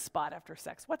 I've never spot after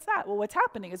sex. What's that? Well, what's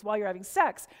happening is while you're having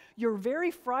sex, your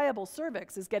very friable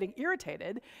cervix is getting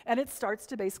irritated, and it starts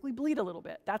to basically bleed a little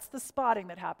bit. That's the spotting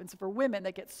that happens for women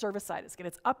that get cervicitis. And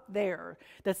it's up there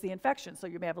that's the infection. So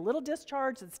you may have a little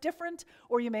discharge that's different,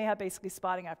 or you may have basically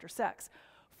spotting after sex.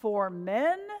 For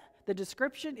men, the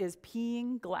description is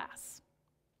peeing glass.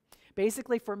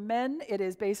 Basically, for men, it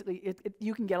is basically,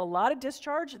 you can get a lot of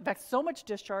discharge. In fact, so much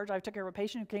discharge. I took care of a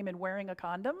patient who came in wearing a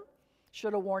condom.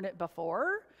 Should have worn it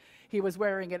before. He was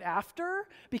wearing it after,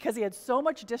 because he had so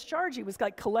much discharge, he was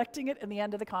like collecting it in the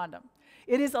end of the condom.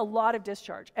 It is a lot of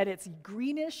discharge, and it's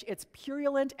greenish, it's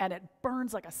purulent, and it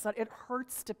burns like a sun. It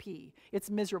hurts to pee. It's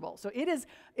miserable. So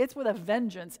it's with a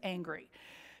vengeance angry.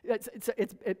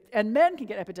 And men can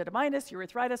get epididymitis,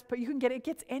 urethritis, but it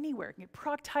gets anywhere. You can get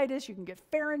proctitis, you can get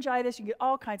pharyngitis, you can get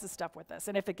all kinds of stuff with this.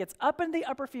 And if it gets up in the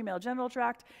upper female genital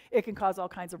tract, it can cause all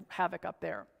kinds of havoc up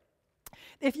there.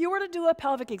 If you were to do a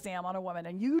pelvic exam on a woman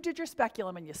and you did your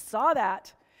speculum and you saw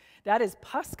that, That is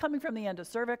pus coming from the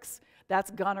endocervix.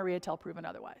 That's gonorrhea till proven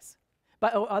otherwise.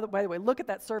 But by the way, look at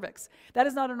that cervix. That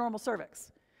is not a normal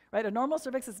cervix, right? A normal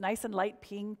cervix is nice and light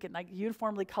pink and like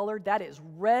uniformly colored. That is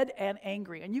red and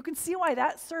angry. And you can see why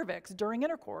that cervix during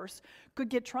intercourse could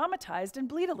get traumatized and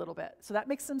bleed a little bit. So that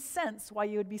makes some sense why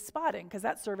you would be spotting, because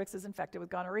that cervix is infected with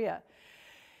gonorrhea.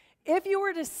 If you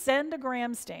were to send a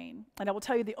Gram stain, and I will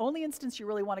tell you the only instance you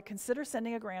really want to consider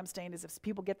sending a Gram stain is if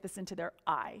people get this into their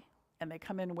eye and they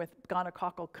come in with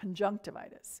gonococcal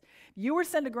conjunctivitis. If you were to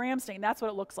send a Gram stain, that's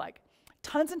what it looks like.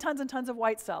 Tons and tons and tons of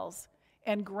white cells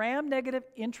and gram-negative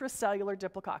intracellular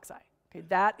diplococci. Okay,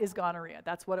 that is gonorrhea.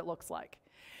 That's what it looks like.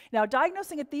 Now,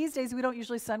 diagnosing it these days, we don't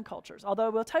usually send cultures, although I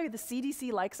will tell you the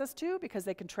CDC likes us to because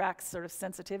they can track sort of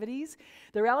sensitivities.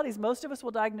 The reality is most of us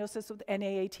will diagnose this with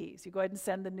NAATs. You go ahead and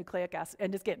send the nucleic acid,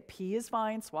 and just again, P is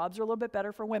fine, swabs are a little bit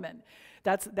better for women.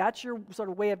 That's your sort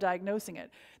of way of diagnosing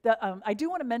it. I do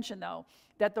want to mention, though,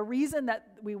 that the reason that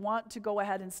we want to go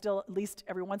ahead and still, at least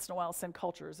every once in a while, send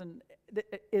cultures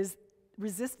is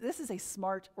this is a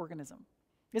smart organism.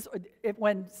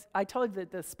 When I told you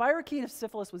that the spirochete of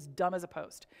syphilis was dumb as a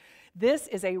post, this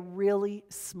is a really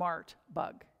smart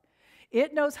bug.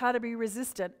 It knows how to be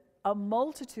resistant a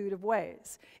multitude of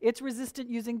ways. It's resistant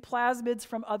using plasmids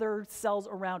from other cells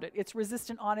around it. It's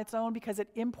resistant on its own because it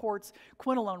imports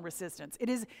quinolone resistance. It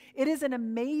is an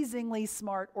amazingly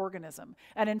smart organism.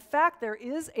 And in fact, there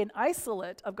is an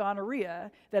isolate of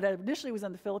gonorrhea that initially was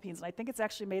in the Philippines, and I think it's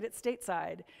actually made it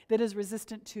stateside, that is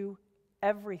resistant to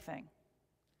everything.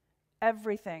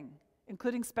 Everything,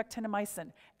 including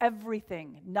spectinomycin,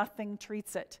 everything, nothing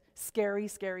treats it. Scary,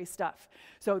 scary stuff.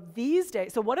 So these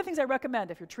days, so one of the things I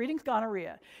recommend if you're treating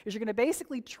gonorrhea is you're going to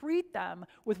basically treat them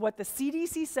with what the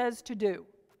CDC says to do.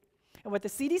 And what the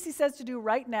CDC says to do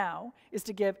right now is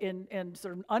to give, in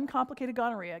sort of uncomplicated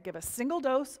gonorrhea, give a single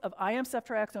dose of IM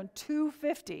ceftriaxone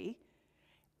 250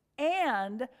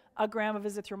 and a gram of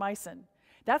azithromycin.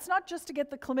 That's not just to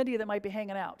get the chlamydia that might be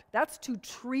hanging out. That's to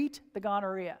treat the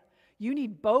gonorrhea. You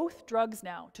need both drugs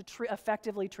now to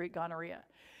effectively treat gonorrhea.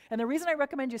 And the reason I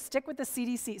recommend you stick with the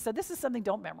CDC, so this is something,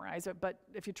 don't memorize it, but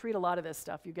if you treat a lot of this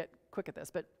stuff, you get quick at this,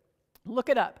 but look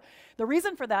it up. The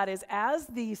reason for that is as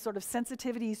the sort of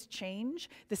sensitivities change,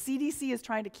 the CDC is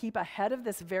trying to keep ahead of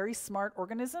this very smart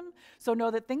organism, so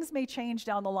know that things may change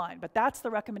down the line, but that's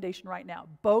the recommendation right now,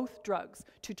 both drugs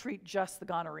to treat just the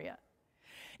gonorrhea.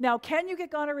 Now, can you get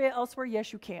gonorrhea elsewhere?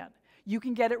 Yes, you can. You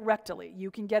can get it rectally. You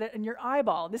can get it in your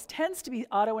eyeball. This tends to be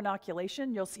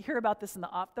auto-inoculation. You'll hear about this in the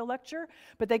ophtho lecture,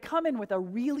 but they come in with a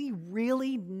really,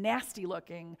 really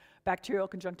nasty-looking bacterial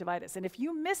conjunctivitis. And if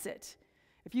you miss it,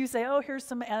 if you say, oh, here's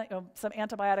some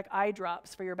antibiotic eye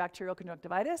drops for your bacterial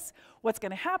conjunctivitis, what's going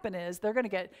to happen is they're going to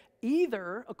get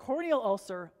either a corneal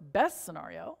ulcer, best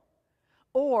scenario,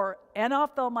 or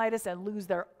endophthalmitis and lose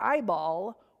their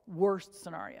eyeball, worst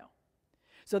scenario.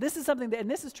 So this is something that,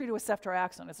 and this is treated with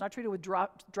ceftriaxone. It's not treated with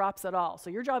drops at all. So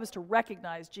your job is to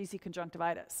recognize GC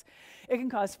conjunctivitis. It can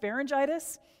cause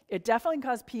pharyngitis. It definitely can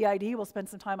cause PID. We'll spend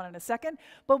some time on it in a second.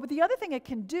 But the other thing it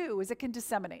can do is it can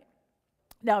disseminate.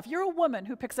 Now, if you're a woman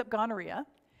who picks up gonorrhea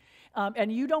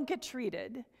and you don't get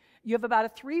treated, you have about a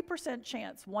 3%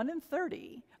 chance, 1 in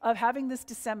 30, of having this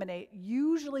disseminate,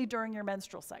 usually during your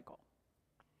menstrual cycle.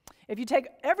 If you take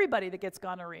everybody that gets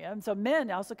gonorrhea, and so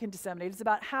men also can disseminate, it's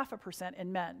about 0.5%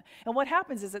 in men. And what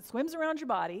happens is it swims around your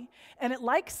body, and it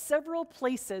likes several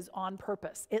places on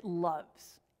purpose. It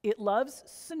loves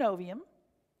synovium,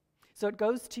 so it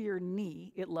goes to your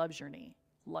knee. It loves your knee,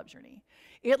 loves your knee.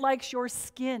 It likes your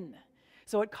skin,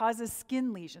 so it causes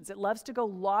skin lesions. It loves to go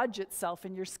lodge itself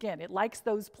in your skin. It likes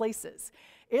those places.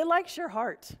 It likes your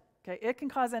heart. Okay, it can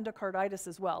cause endocarditis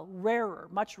as well, rarer,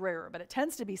 much rarer, but it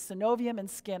tends to be synovium and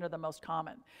skin are the most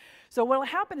common. So what will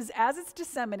happen is as it's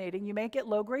disseminating, you may get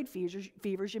low-grade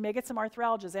fevers, you may get some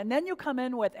arthralgias, and then you come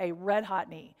in with a red-hot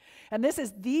knee. And this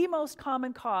is the most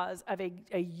common cause of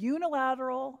a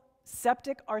unilateral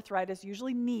septic arthritis,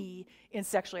 usually knee, in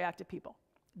sexually active people.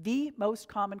 The most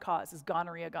common cause is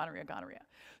gonorrhea, gonorrhea, gonorrhea.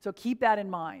 So keep that in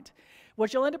mind.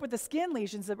 What you'll end up with the skin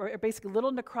lesions are basically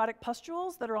little necrotic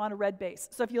pustules that are on a red base.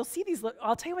 So if you'll see these,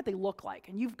 I'll tell you what they look like,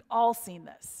 and you've all seen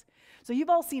this. So you've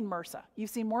all seen MRSA. You've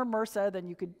seen more MRSA than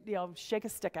you could, shake a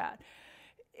stick at.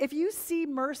 If you see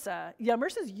MRSA,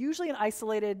 MRSA is usually an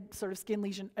isolated sort of skin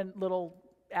lesion and little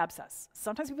abscess.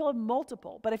 Sometimes people have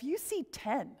multiple, but if you see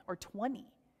 10 or 20,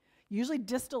 usually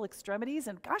distal extremities,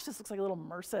 and gosh, this looks like a little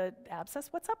MRSA abscess,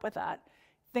 what's up with that?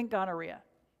 Think gonorrhea.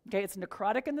 Okay, it's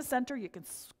necrotic in the center. You can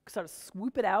sort of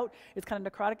swoop it out. It's kind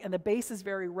of necrotic, and the base is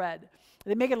very red.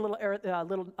 They make it a little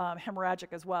hemorrhagic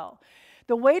as well.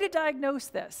 The way to diagnose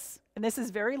this, and this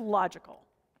is very logical,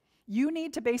 You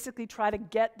need to basically try to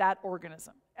get that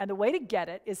organism. And the way to get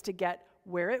it is to get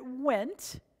where it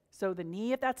went, so the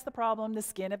knee if that's the problem, the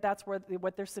skin if that's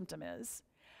what their symptom is,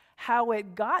 how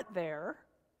it got there,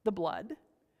 the blood,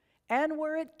 and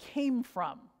where it came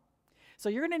from. So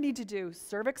you're going to need to do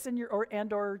cervix and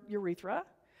or urethra.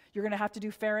 You're going to have to do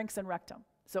pharynx and rectum.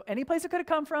 So any place it could have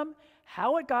come from,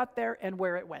 how it got there, and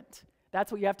where it went.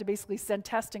 That's what you have to basically send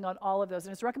testing on all of those,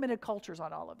 and it's recommended cultures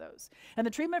on all of those. And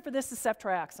the treatment for this is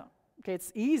ceftriaxone. Okay,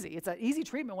 it's easy. It's an easy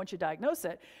treatment once you diagnose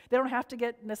it. They don't have to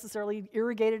get necessarily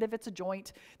irrigated if it's a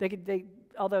joint,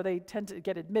 although they tend to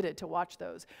get admitted to watch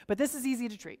those. But this is easy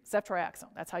to treat,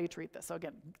 ceftriaxone. That's how you treat this. So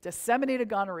again, disseminated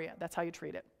gonorrhea, that's how you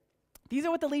treat it. These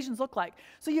are what the lesions look like.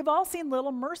 So you've all seen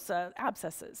little MRSA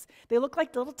abscesses. They look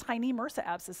like little tiny MRSA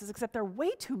abscesses, except they're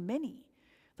way too many.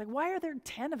 Like, why are there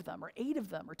 10 of them or 8 of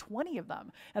them or 20 of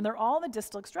them? And they're all in the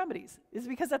distal extremities. It's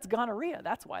because that's gonorrhea.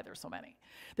 That's why there's so many.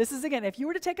 This is, again, if you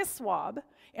were to take a swab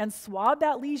and swab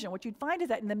that lesion, what you'd find is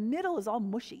that in the middle is all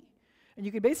mushy. And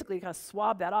you could basically kind of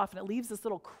swab that off, and it leaves this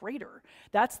little crater.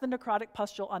 That's the necrotic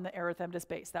pustule on the erythematous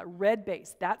base, that red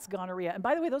base. That's gonorrhea. And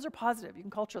by the way, those are positive. You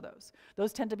can culture those.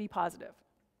 Those tend to be positive.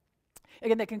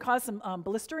 Again, they can cause some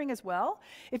blistering as well.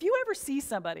 If you ever see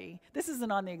somebody, this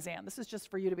isn't on the exam. This is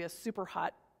just for you to be a super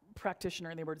hot practitioner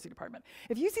in the emergency department.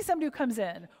 If you see somebody who comes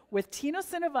in with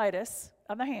tenosynovitis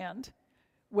of the hand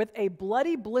with a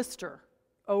bloody blister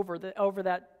over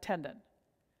that tendon,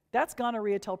 that's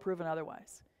gonorrhea till proven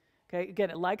otherwise. Okay, again,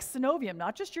 it likes synovium,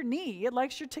 not just your knee, it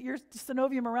likes your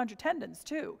synovium around your tendons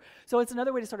too. So it's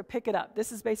another way to sort of pick it up.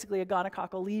 This is basically a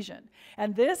gonococcal lesion.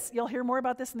 And this, you'll hear more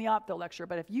about this in the Opto lecture,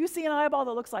 but if you see an eyeball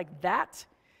that looks like that,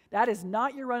 that is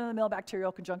not your run-of-the-mill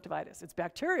bacterial conjunctivitis. It's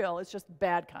bacterial, it's just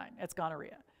bad kind, it's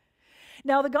gonorrhea.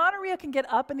 Now, the gonorrhea can get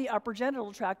up in the upper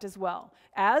genital tract as well,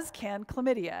 as can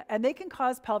chlamydia, and they can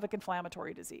cause pelvic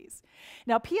inflammatory disease.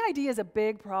 Now, PID is a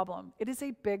big problem. It is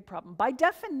a big problem. By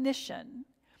definition,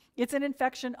 it's an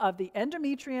infection of the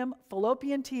endometrium,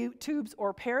 fallopian tubes,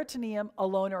 or peritoneum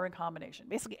alone or in combination.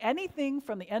 Basically, anything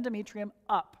from the endometrium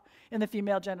up in the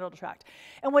female genital tract.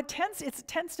 And it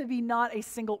tends to be not a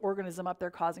single organism up there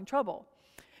causing trouble.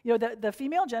 You know, the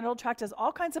female genital tract has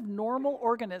all kinds of normal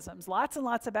organisms, lots and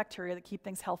lots of bacteria that keep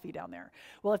things healthy down there.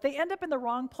 Well, if they end up in the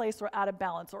wrong place or out of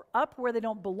balance or up where they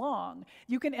don't belong,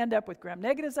 you can end up with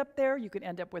gram-negatives up there, you can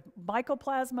end up with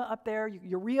mycoplasma up there,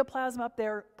 ureaplasma up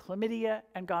there, chlamydia,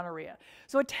 and gonorrhea.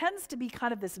 So it tends to be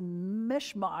kind of this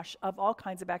mishmash of all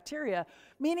kinds of bacteria,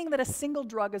 meaning that a single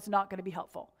drug is not going to be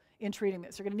helpful in treating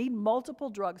this. You're going to need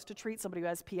multiple drugs to treat somebody who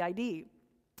has PID.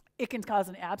 It can cause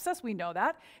an abscess, we know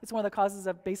that. It's one of the causes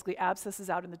of basically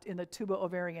abscesses out in the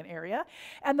tubo-ovarian area.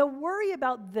 And the worry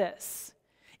about this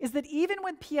is that even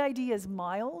when PID is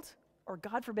mild, or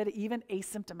God forbid, even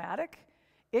asymptomatic,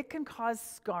 it can cause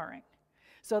scarring.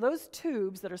 So those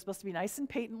tubes that are supposed to be nice and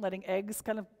patent, letting eggs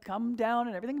kind of come down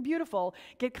and everything beautiful,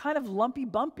 get kind of lumpy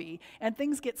bumpy, and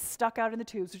things get stuck out in the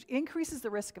tubes, which increases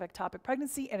the risk of ectopic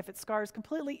pregnancy, and if it scars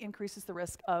completely, increases the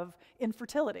risk of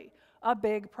infertility. A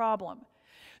big problem.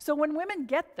 So when women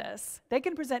get this, they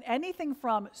can present anything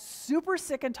from super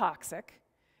sick and toxic,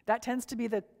 that tends to be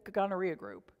the gonorrhea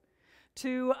group,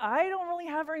 to I don't really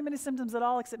have very many symptoms at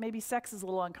all, except maybe sex is a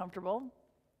little uncomfortable.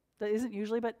 That isn't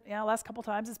usually, but last couple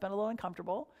times it's been a little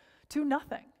uncomfortable, to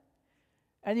nothing.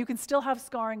 And you can still have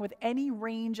scarring with any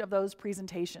range of those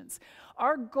presentations.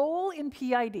 Our goal in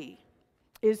PID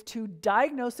is to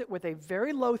diagnose it with a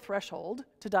very low threshold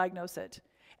to diagnose it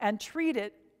and treat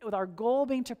it with our goal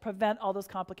being to prevent all those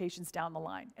complications down the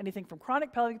line. Anything from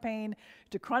chronic pelvic pain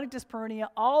to chronic dyspareunia,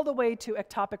 all the way to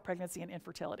ectopic pregnancy and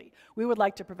infertility. We would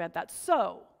like to prevent that.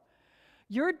 So,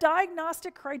 your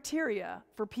diagnostic criteria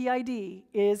for PID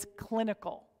is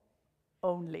clinical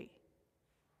only.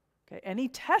 Okay? Any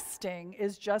testing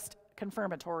is just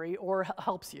confirmatory or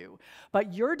helps you.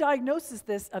 But your diagnosis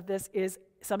of this is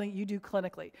something you do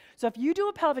clinically. So if you do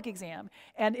a pelvic exam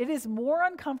and it is more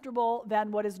uncomfortable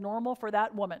than what is normal for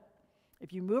that woman,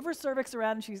 if you move her cervix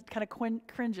around and she kind of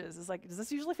cringes, it's like, does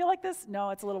this usually feel like this? No,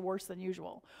 it's a little worse than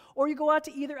usual. Or you go out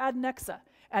to either adnexa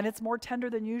and it's more tender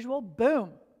than usual,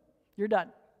 boom, you're done.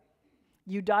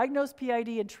 You diagnose PID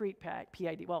and treat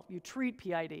PID. Well, you treat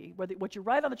PID. What you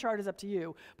write on the chart is up to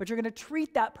you, but you're going to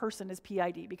treat that person as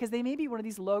PID because they may be one of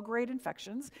these low-grade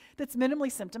infections that's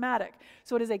minimally symptomatic.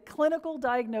 So it is a clinical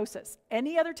diagnosis.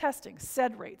 Any other testing,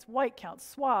 SED rates, white counts,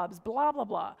 swabs, blah, blah,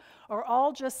 blah, are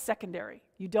all just secondary.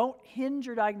 You don't hinge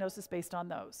your diagnosis based on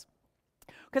those.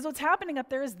 Because what's happening up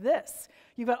there is this.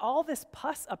 You've got all this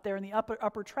pus up there in the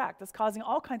upper tract that's causing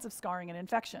all kinds of scarring and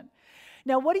infection.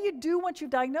 Now, what do you do once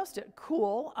you've diagnosed it?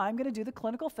 Cool, I'm going to do the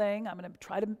clinical thing. I'm going to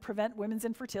try to prevent women's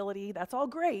infertility. That's all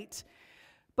great.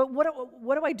 But what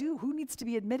do I do? Who needs to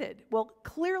be admitted? Well,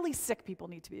 clearly sick people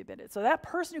need to be admitted. So that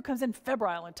person who comes in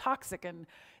febrile and toxic, and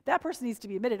that person needs to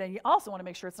be admitted. And you also want to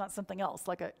make sure it's not something else,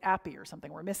 like an appy or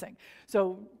something we're missing.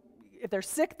 So if they're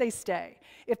sick, they stay.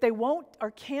 If they won't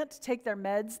or can't take their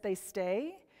meds, they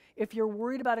stay. If you're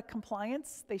worried about a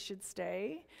compliance, they should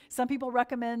stay. Some people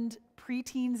recommend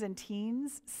preteens and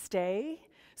teens stay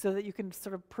so that you can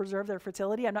sort of preserve their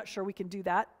fertility. I'm not sure we can do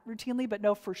that routinely, but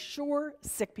no, for sure,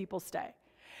 sick people stay.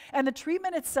 And the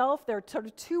treatment itself, there are sort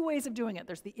of two ways of doing it.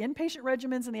 There's the inpatient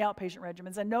regimens and the outpatient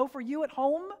regimens. And no, for you at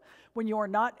home, when you are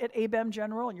not at ABEM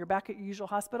General and you're back at your usual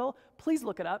hospital, please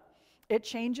look it up. It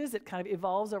changes, it kind of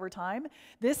evolves over time.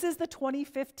 This is the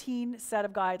 2015 set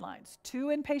of guidelines. 2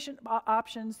 inpatient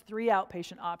options, 3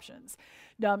 outpatient options.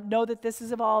 Know that this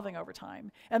is evolving over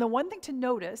time. And the one thing to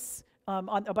notice,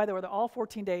 by the way, they're all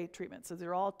 14-day treatments, so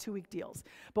they're all 2-week deals.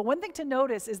 But one thing to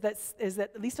notice is that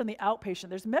at least on the outpatient,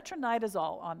 there's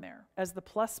metronidazole on there as the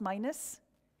plus minus.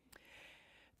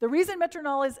 The reason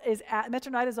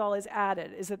metronidazole is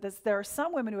added is that there are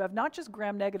some women who have not just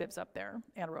gram-negatives up there,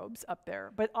 anaerobes up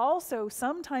there, but also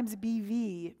sometimes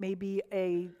BV may be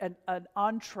an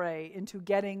entree into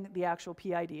getting the actual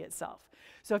PID itself.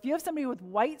 So if you have somebody with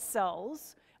white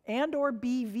cells and or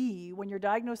BV, when you're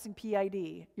diagnosing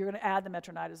PID, you're going to add the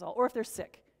metronidazole. Or if they're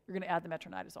sick, you're going to add the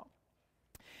metronidazole.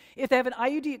 If they have an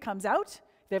IUD, it comes out.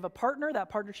 If they have a partner, that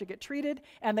partner should get treated.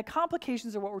 And the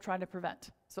complications are what we're trying to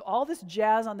prevent. So all this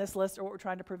jazz on this list are what we're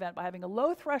trying to prevent by having a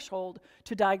low threshold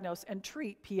to diagnose and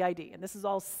treat PID. And this is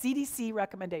all CDC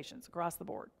recommendations across the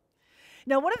board.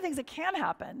 Now, one of the things that can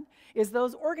happen is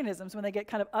those organisms, when they get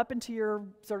kind of up into your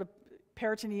sort of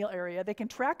peritoneal area, they can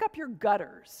track up your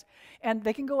gutters, and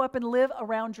they can go up and live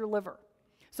around your liver.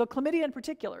 So chlamydia in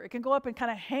particular, it can go up and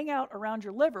kind of hang out around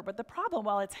your liver, but the problem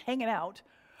while it's hanging out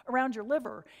around your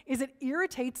liver is it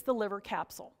irritates the liver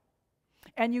capsule.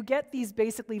 And you get these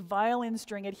basically violin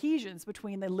string adhesions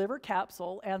between the liver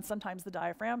capsule and sometimes the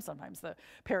diaphragm, sometimes the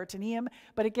peritoneum,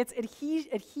 but it gets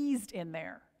adhesed in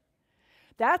there.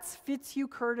 That's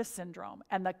Fitzhugh-Curtis syndrome.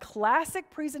 And the classic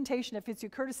presentation of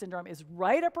Fitzhugh-Curtis syndrome is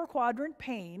right upper quadrant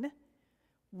pain,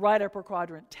 right upper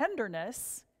quadrant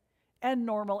tenderness, and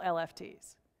normal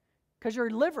LFTs. Because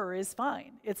your liver is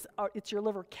fine. It's your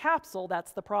liver capsule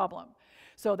that's the problem.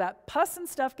 So that pus and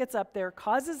stuff gets up there,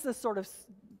 causes this sort of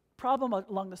problem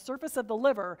along the surface of the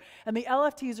liver, and the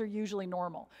LFTs are usually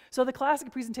normal. So the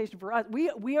classic presentation for us,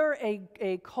 we are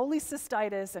a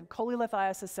cholecystitis and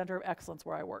cholelithiasis center of excellence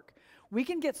where I work. We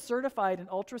can get certified in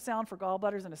ultrasound for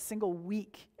gallbladders in a single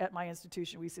week at my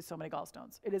institution. We see so many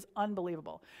gallstones. It is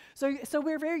unbelievable. So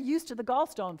we're very used to the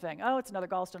gallstone thing. Oh, it's another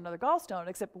gallstone,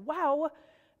 except wow,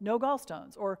 no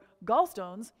gallstones. Or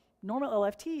gallstones, normal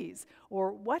LFTs.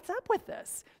 Or what's up with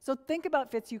this? So think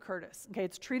about Fitzhugh-Curtis. Okay,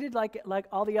 it's treated like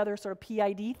all the other sort of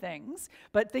PID things,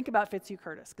 but think about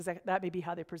Fitzhugh-Curtis, because that may be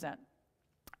how they present.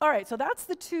 All right, so that's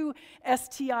the 2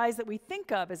 STIs that we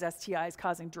think of as STIs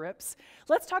causing drips.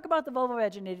 Let's talk about the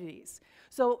vulvovaginitides.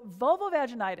 So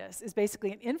vulvovaginitis is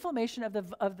basically an inflammation of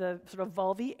the sort of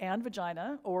vulvae and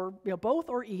vagina, or both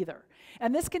or either.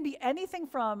 And this can be anything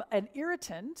from an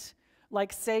irritant,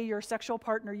 like say your sexual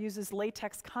partner uses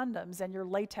latex condoms and you're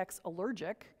latex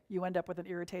allergic, you end up with an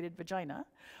irritated vagina,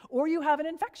 or you have an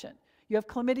infection. You have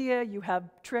chlamydia, you have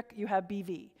trich, you have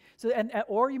BV. So,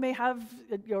 or you may have,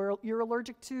 you're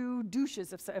allergic to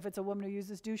douches if it's a woman who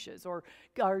uses douches, or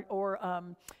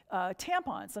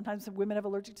tampons. Sometimes women have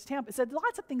allergic to tampons. So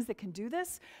lots of things that can do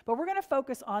this, but we're going to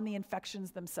focus on the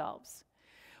infections themselves.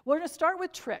 We're going to start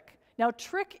with trich. Now,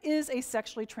 trich is a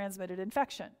sexually transmitted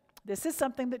infection. This is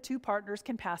something that 2 partners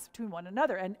can pass between one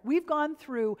another. And we've gone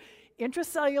through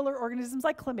intracellular organisms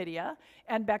like chlamydia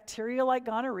and bacteria like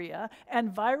gonorrhea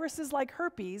and viruses like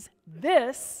herpes.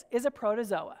 This is a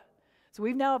protozoa. So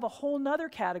we now have a whole nother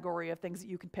category of things that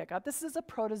you can pick up. This is a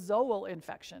protozoal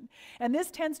infection. And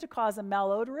this tends to cause a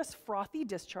malodorous, frothy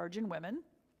discharge in women.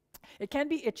 It can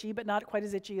be itchy, but not quite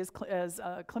as itchy as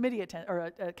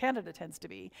chlamydia Candida tends to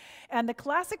be. And the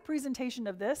classic presentation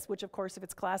of this, which of course if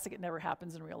it's classic, it never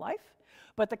happens in real life,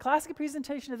 but the classic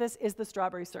presentation of this is the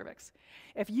strawberry cervix.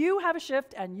 If you have a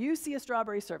shift and you see a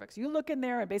strawberry cervix, you look in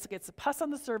there and basically it's a pus on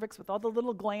the cervix with all the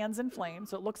little glands inflamed,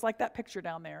 so it looks like that picture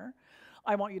down there.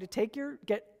 I want you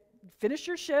to finish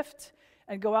your shift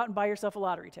and go out and buy yourself a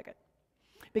lottery ticket,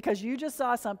 because you just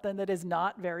saw something that is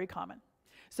not very common.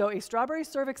 So a strawberry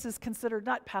cervix is considered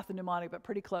not pathognomonic, but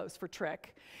pretty close for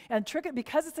trich. And trich,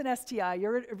 because it's an STI,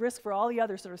 you're at risk for all the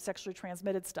other sort of sexually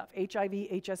transmitted stuff, HIV,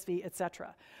 HSV,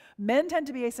 etc. Men tend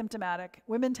to be asymptomatic.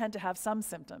 Women tend to have some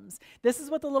symptoms. This is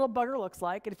what the little bugger looks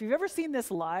like. And if you've ever seen this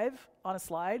live on a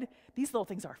slide, these little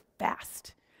things are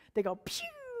fast. They go pew,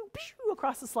 pew,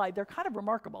 across the slide. They're kind of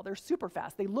remarkable. They're super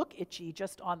fast. They look itchy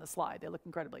just on the slide. They look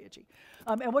incredibly itchy.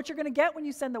 And what you're going to get when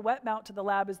you send the wet mount to the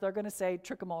lab is they're going to say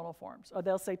trichomonal forms, or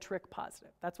they'll say trick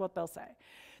positive. That's what they'll say.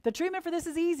 The treatment for this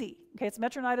is easy. Okay, it's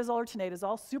metronidazole or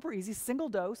tinidazole, super easy, single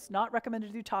dose, not recommended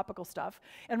to do topical stuff.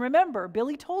 And remember,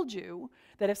 Billy told you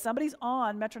that if somebody's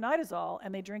on metronidazole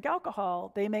and they drink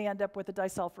alcohol, they may end up with a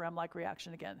disulfiram-like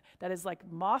reaction again. That is like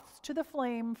moths to the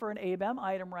flame for an ABEM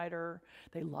item writer.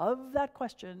 They love that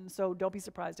question, so don't be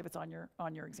surprised if it's on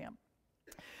your exam.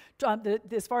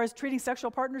 As far as treating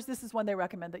sexual partners, this is when they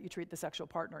recommend that you treat the sexual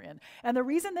partner in. And the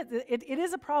reason that it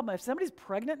is a problem, if somebody's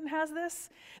pregnant and has this,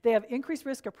 they have increased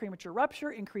risk of premature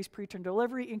rupture, increased preterm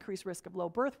delivery, increased risk of low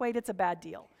birth weight. It's a bad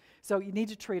deal. So you need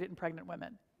to treat it in pregnant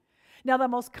women. Now, the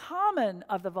most common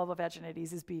of the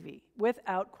vulvovaginites is BV,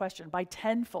 without question, by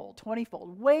 10-fold,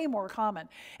 20-fold, way more common.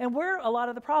 And we're a lot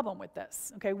of the problem with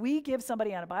this. Okay, we give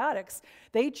somebody antibiotics,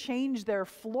 they change their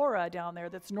flora down there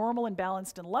that's normal and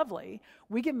balanced and lovely.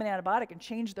 We give them an antibiotic and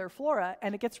change their flora,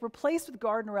 and it gets replaced with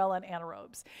Gardnerella and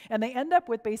anaerobes. And they end up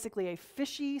with basically a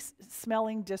fishy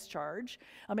smelling discharge.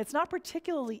 It's not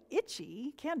particularly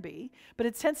itchy, can be, but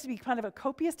it tends to be kind of a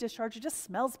copious discharge. It just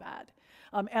smells bad.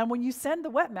 And when you send the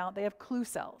wet mount, they have clue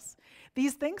cells.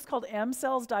 These things called M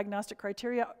cells, diagnostic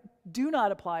criteria, do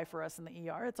not apply for us in the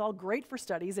ER. It's all great for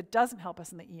studies. It doesn't help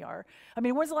us in the ER. I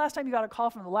mean, when's the last time you got a call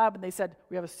from the lab and they said,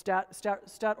 we have a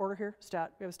stat order here,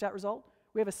 we have a stat result?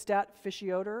 We have a stat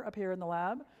fishy odor up here in the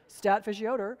lab, stat fishy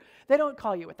odor. They don't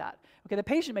call you with that. Okay, the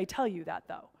patient may tell you that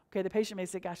though. Okay, the patient may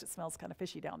say, gosh, it smells kind of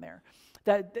fishy down there.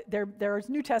 There is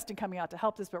new testing coming out to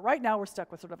help this, but right now we're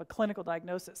stuck with sort of a clinical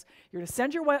diagnosis. You're going to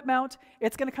send your wet mount,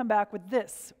 it's going to come back with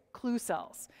this, clue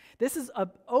cells. This is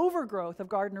an overgrowth of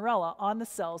Gardnerella on the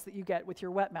cells that you get with your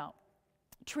wet mount.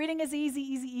 Treating is easy,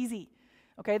 easy, easy.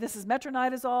 Okay, this is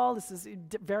metronidazole, this is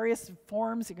various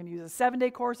forms. You can use a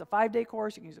 7-day course, a 5-day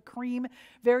course, you can use a cream,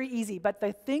 very easy. But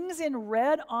the things in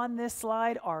red on this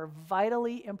slide are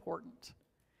vitally important.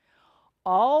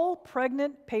 All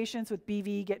pregnant patients with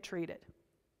BV get treated.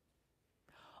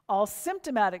 All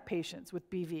symptomatic patients with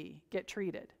BV get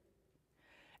treated.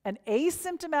 An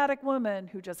asymptomatic woman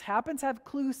who just happens to have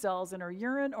clue cells in her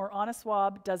urine or on a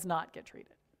swab does not get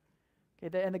treated.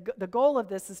 Okay, and the goal of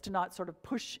this is to not sort of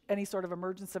push any sort of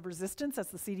emergence of resistance.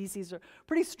 That's the CDC's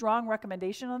pretty strong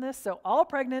recommendation on this. So all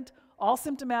pregnant, all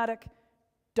symptomatic,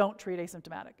 don't treat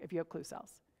asymptomatic if you have clue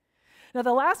cells. Now,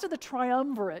 the last of the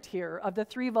triumvirate here of the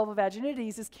 3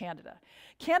 vulvovaginites is Candida.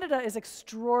 Candida is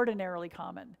extraordinarily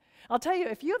common. I'll tell you,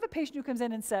 if you have a patient who comes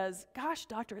in and says, gosh,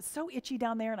 doctor, it's so itchy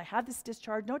down there and I have this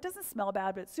discharge. No, it doesn't smell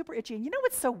bad, but it's super itchy. And you know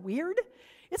what's so weird?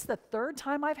 It's the 3rd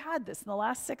time I've had this in the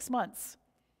last 6 months.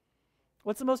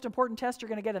 What's the most important test you're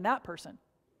going to get in that person?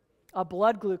 A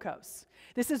blood glucose.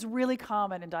 This is really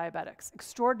common in diabetics,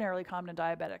 extraordinarily common in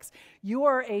diabetics. You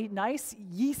are a nice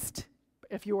yeast.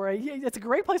 It's a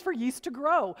great place for yeast to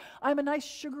grow. I'm a nice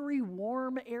sugary,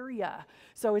 warm area.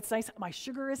 So it's nice, my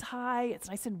sugar is high, it's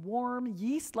nice and warm.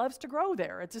 Yeast loves to grow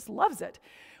there, it just loves it.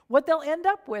 What they'll end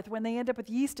up with when they end up with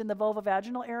yeast in the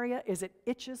vulvovaginal area is it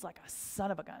itches like a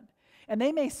son of a gun. And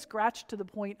they may scratch to the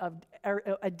point of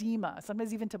edema,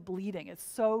 sometimes even to bleeding. It's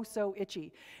so, so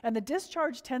itchy. And the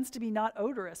discharge tends to be not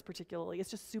odorous particularly,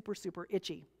 it's just super, super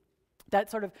itchy. That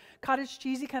sort of cottage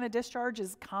cheesy kind of discharge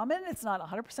is common. It's not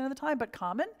 100% of the time, but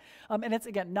common. And it's,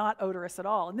 again, not odorous at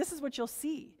all. And this is what you'll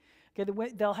see. Okay,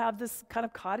 they'll have this kind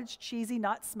of cottage cheesy,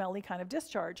 not smelly kind of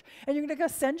discharge. And you're going to go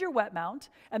send your wet mount,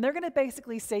 and they're going to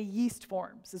basically say yeast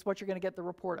forms is what you're going to get the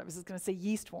report of. This is going to say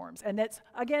yeast forms. And that's,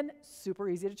 again, super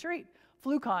easy to treat.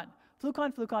 Flucon.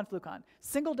 Flucon, flucon, flucon.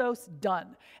 Single dose,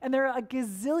 done. And there are a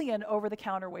gazillion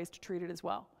over-the-counter ways to treat it as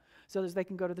well. So they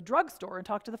can go to the drugstore and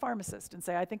talk to the pharmacist and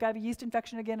say, I think I have a yeast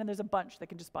infection again, and there's a bunch they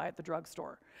can just buy at the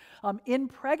drugstore. In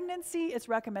pregnancy, it's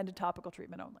recommended topical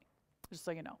treatment only, just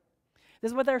so you know.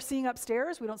 This is what they're seeing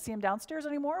upstairs. We don't see them downstairs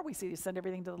anymore. We send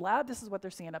everything to the lab. This is what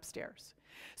they're seeing upstairs.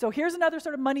 So here's another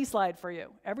sort of money slide for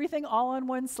you. Everything all on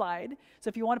one slide. So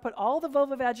if you want to put all the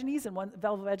vulvovaginites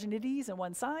in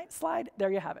one slide, there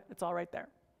you have it. It's all right there.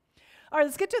 All right,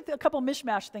 let's get to a couple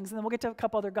mishmash things, and then we'll get to a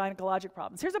couple other gynecologic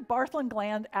problems. Here's a Bartholin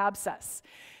gland abscess.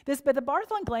 But the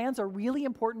Bartholin glands are really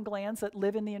important glands that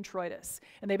live in the introitus,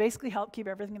 and they basically help keep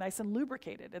everything nice and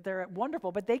lubricated. They're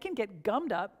wonderful, but they can get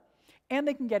gummed up, and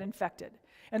they can get infected.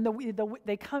 And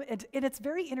they come, and it's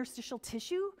very interstitial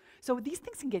tissue, so these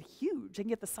things can get huge. They can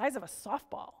get the size of a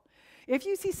softball. If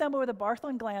you see someone with a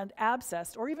Bartholin gland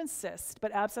abscess, or even cyst,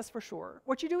 but abscess for sure,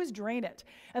 what you do is drain it.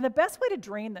 And the best way to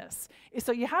drain this is,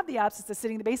 so you have the abscess that's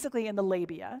sitting basically in the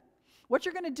labia. What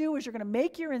you're going to do is you're going to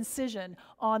make your incision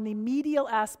on the medial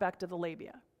aspect of the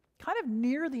labia. kind of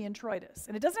near the introitus.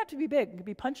 And it doesn't have to be big. It can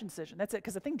be punch incision. That's it,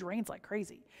 because the thing drains like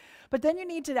crazy. But then you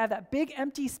need to have that big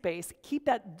empty space, keep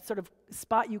that sort of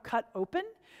spot you cut open.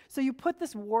 So you put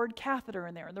this ward catheter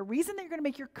in there. And the reason that you're going to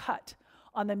make your cut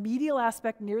on the medial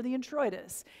aspect near the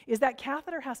introitus is that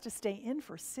catheter has to stay in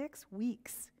for 6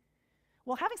 weeks.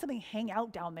 Well, having something hang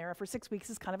out down there for 6 weeks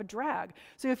is kind of a drag.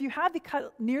 So if you have the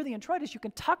cut near the introitus, you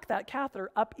can tuck that catheter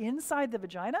up inside the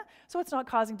vagina so it's not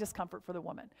causing discomfort for the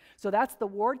woman. So that's the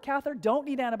ward catheter. Don't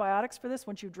need antibiotics for this.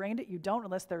 Once you've drained it, you don't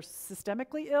unless they're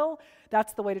systemically ill.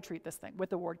 That's the way to treat this thing with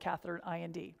the ward catheter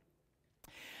and IND.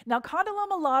 Now,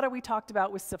 condyloma lata we talked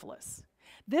about with syphilis.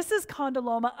 This is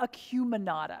condyloma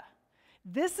acuminata.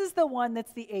 This is the one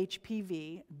that's the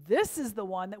HPV. This is the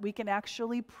one that we can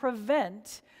actually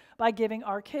prevent by giving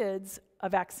our kids a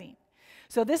vaccine.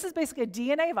 So this is basically a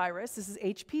DNA virus. This is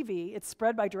HPV. It's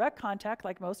spread by direct contact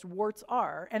like most warts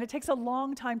are, and it takes a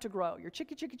long time to grow. Your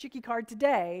chicky card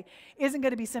today isn't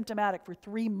going to be symptomatic for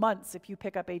 3 months if you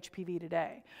pick up HPV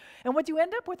today. And what you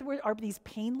end up with are these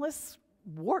painless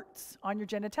warts on your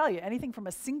genitalia, anything from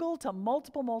a single to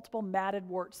multiple matted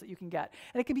warts that you can get.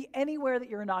 And it can be anywhere that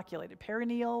you're inoculated,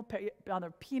 perineal, on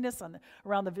the penis,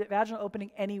 around the vaginal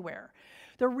opening, anywhere.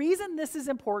 The reason this is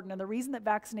important and the reason that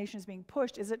vaccination is being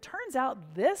pushed is it turns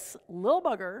out this little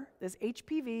bugger, this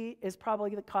HPV, is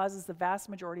probably that causes the vast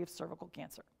majority of cervical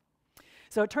cancer.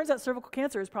 So it turns out cervical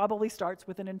cancer probably starts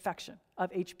with an infection of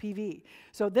HPV.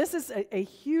 So this is a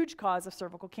huge cause of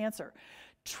cervical cancer.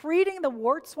 Treating the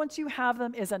warts once you have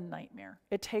them is a nightmare.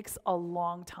 It takes a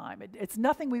long time. It's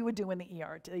nothing we would do in the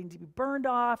ER. They need to be burned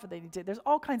off. There's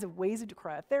all kinds of ways to do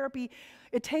cryotherapy.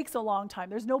 It takes a long time.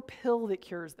 There's no pill that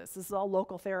cures this. This is all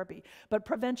local therapy. But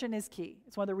prevention is key.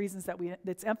 It's one of the reasons that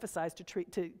it's emphasized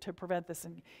to prevent this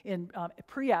in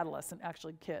pre-adolescent,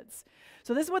 actually, kids.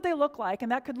 So this is what they look like,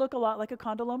 and that could look a lot like a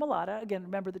condyloma lata. Again,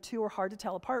 remember, the two are hard to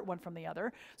tell apart one from the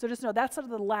other. So just know that's sort of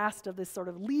the last of this sort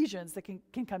of lesions that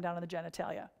can come down on the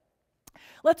genitalia.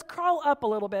 Let's crawl up a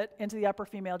little bit into the upper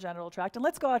female genital tract, and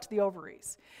let's go out to the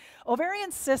ovaries.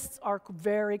 Ovarian cysts are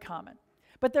very common,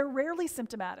 but they're rarely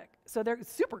symptomatic. So they're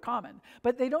super common,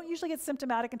 but they don't usually get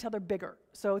symptomatic until they're bigger.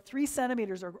 So 3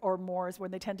 centimeters or more is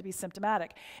when they tend to be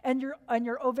symptomatic. And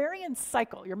your ovarian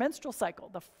cycle, your menstrual cycle,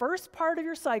 the first part of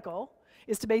your cycle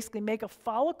is to basically make a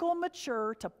follicle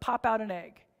mature to pop out an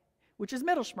egg, which is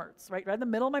Mittelschmerz, right in the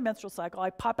middle of my menstrual cycle,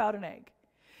 I pop out an egg.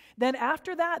 Then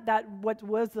after that what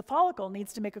was the follicle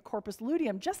needs to make a corpus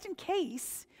luteum just in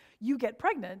case you get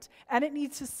pregnant, and it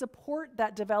needs to support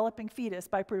that developing fetus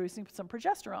by producing some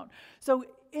progesterone. So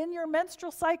in your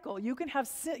menstrual cycle, you can have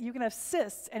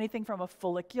cysts, anything from a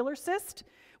follicular cyst,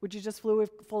 which is just fluid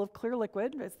full of clear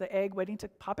liquid, it's the egg waiting to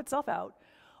pop itself out,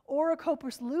 or a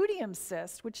corpus luteum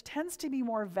cyst, which tends to be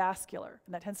more vascular,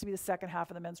 and that tends to be the second half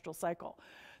of the menstrual cycle.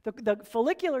 The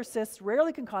follicular cysts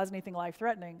rarely can cause anything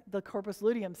life-threatening. The corpus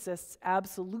luteum cysts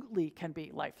absolutely can be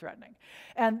life-threatening.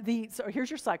 And so here's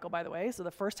your cycle, by the way. So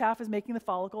the first half is making the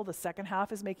follicle. The second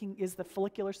half is the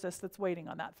follicular cyst that's waiting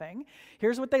on that thing.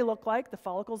 Here's what they look like. The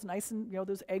follicle's nice and,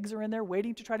 those eggs are in there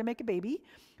waiting to try to make a baby.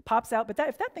 Pops out, but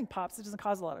if that thing pops, it doesn't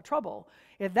cause a lot of trouble.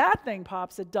 If that thing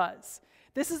pops, it does.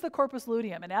 This is the corpus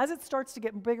luteum, and as it starts to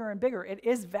get bigger and bigger, it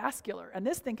is vascular, and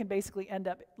this thing can basically end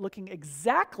up looking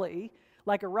exactly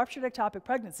like a ruptured ectopic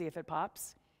pregnancy if it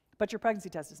pops, but your pregnancy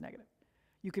test is negative.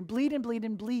 You can bleed and bleed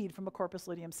and bleed from a corpus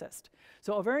luteum cyst.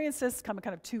 So ovarian cysts come in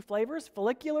kind of 2 flavors.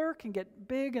 Follicular can get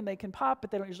big and they can pop,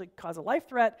 but they don't usually cause a life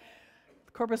threat.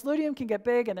 Corpus luteum can get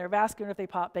big and they're vascular, and if they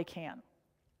pop, they can.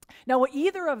 Now,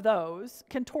 either of those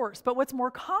can torse, but what's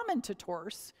more common to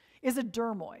torse is a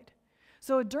dermoid.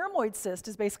 So a dermoid cyst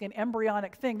is basically an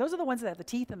embryonic thing. Those are the ones that have the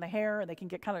teeth and the hair, and they can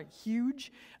get kind of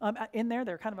huge in there.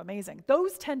 They're kind of amazing.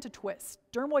 Those tend to twist.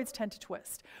 Dermoids tend to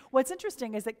twist. What's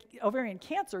interesting is that ovarian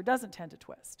cancer doesn't tend to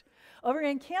twist.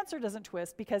 Ovarian cancer doesn't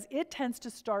twist because it tends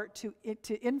to start to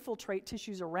infiltrate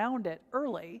tissues around it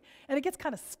early, and it gets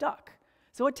kind of stuck.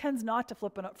 So it tends not to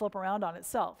flip around on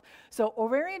itself. So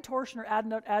ovarian torsion or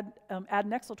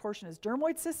adnexal torsion is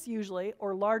dermoid cysts usually,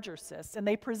 or larger cysts, and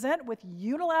they present with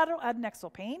unilateral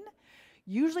adnexal pain,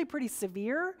 usually pretty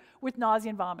severe, with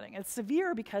nausea and vomiting. And it's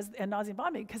severe and nausea and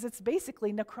vomiting because it's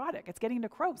basically necrotic. It's getting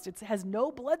necrosed. It has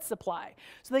no blood supply.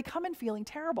 So they come in feeling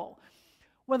terrible.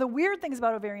 One of the weird things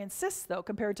about ovarian cysts, though,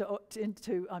 compared to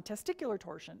testicular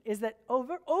torsion, is that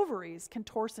ovaries can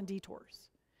torse and detorse.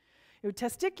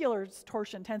 Testicular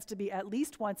torsion tends to be at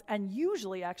least once, and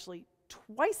usually actually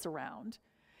twice around,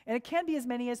 and it can be as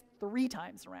many as 3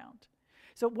 times around.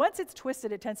 So once it's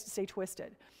twisted, it tends to stay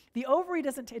twisted. The ovary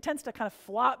doesn't, it tends to kind of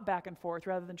flop back and forth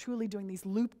rather than truly doing these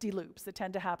loop-de-loops that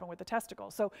tend to happen with the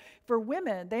testicle. So for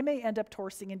women, they may end up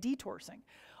torsing and detorsing.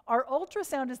 Our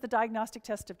ultrasound is the diagnostic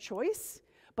test of choice,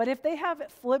 but if they have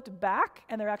it flipped back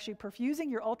and they're actually perfusing,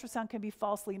 your ultrasound can be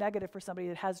falsely negative for somebody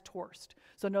that has torsed.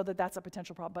 So know that that's a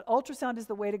potential problem. But ultrasound is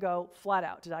the way to go flat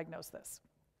out to diagnose this.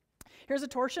 Here's a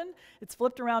torsion. It's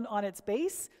flipped around on its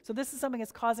base. So this is something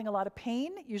that's causing a lot of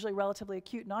pain, usually relatively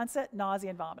acute in onset, nausea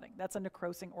and vomiting. That's a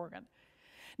necrosing organ.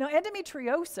 Now,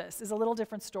 endometriosis is a little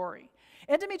different story.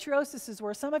 Endometriosis is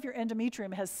where some of your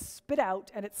endometrium has spit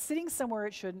out and it's sitting somewhere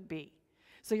it shouldn't be.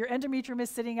 So your endometrium is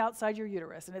sitting outside your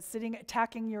uterus, and it's sitting,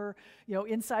 attacking your,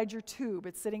 inside your tube.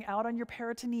 It's sitting out on your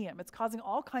peritoneum. It's causing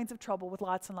all kinds of trouble with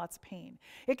lots and lots of pain.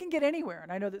 It can get anywhere,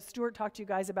 and I know that Stuart talked to you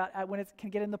guys about when it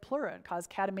can get in the pleura and cause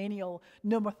catamenial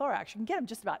pneumothorax. You can get them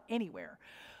just about anywhere.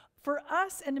 For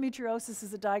us, endometriosis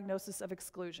is a diagnosis of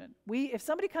exclusion. If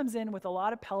somebody comes in with a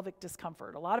lot of pelvic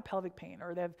discomfort, a lot of pelvic pain,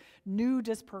 or they have new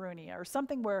dyspareunia, or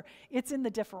something where it's in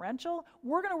the differential,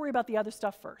 we're going to worry about the other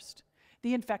stuff first.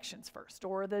 The infections first,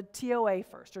 or the TOA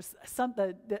first, or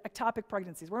the ectopic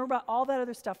pregnancies. We're worried about all that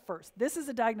other stuff first. This is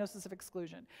a diagnosis of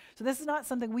exclusion. So this is not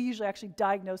something we usually actually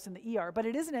diagnose in the ER, but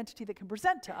it is an entity that can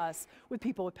present to us with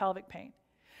people with pelvic pain.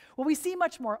 What we see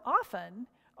much more often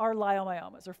are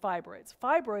leiomyomas, or fibroids.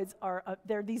 Fibroids are,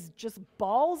 they're these just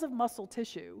balls of muscle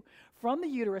tissue from the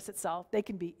uterus itself. They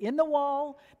can be in the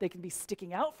wall, they can be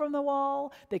sticking out from the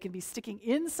wall, they can be sticking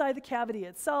inside the cavity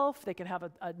itself, they can have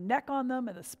a neck on them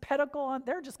and this pedicle on.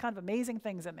 They're just kind of amazing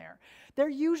things in there. They're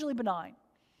usually benign.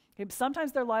 Okay,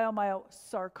 sometimes they're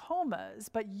leiomyosarcomas,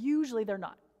 but usually they're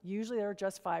not. Usually they're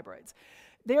just fibroids.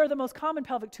 They are the most common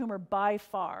pelvic tumor by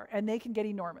far, and they can get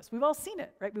enormous. We've all seen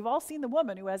it, right? We've all seen the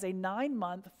woman who has a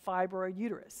 9-month fibroid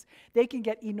uterus. They can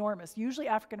get enormous. Usually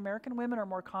African-American women are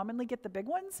more commonly get the big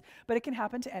ones, but it can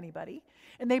happen to anybody.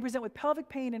 And they present with pelvic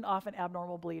pain and often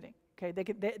abnormal bleeding. Okay,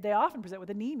 they often present with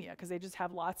anemia because they just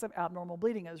have lots of abnormal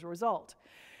bleeding as a result.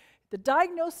 The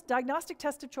diagnostic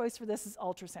test of choice for this is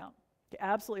ultrasound.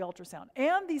 Absolutely ultrasound.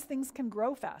 And these things can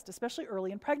grow fast, especially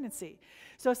early in pregnancy.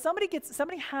 So if somebody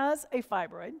has a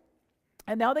fibroid,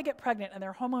 and now they get pregnant and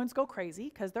their hormones go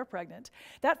crazy because they're pregnant,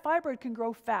 that fibroid can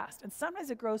grow fast. And sometimes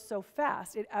it grows so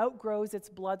fast, it outgrows its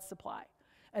blood supply,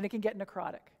 and it can get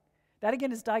necrotic. That,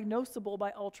 again, is diagnosable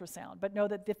by ultrasound. But know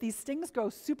that if these things go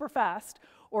super fast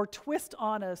or twist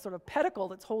on a sort of pedicle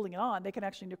that's holding it on, they can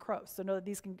actually necrose. So know that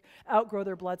these can outgrow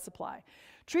their blood supply.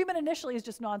 Treatment initially is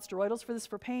just nonsteroidals for this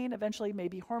for pain, eventually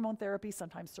maybe hormone therapy,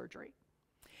 sometimes surgery.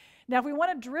 Now, if we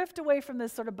want to drift away from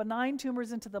this sort of benign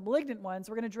tumors into the malignant ones,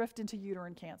 we're going to drift into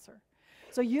uterine cancer.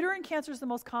 So uterine cancer is the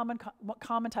most common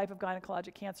type of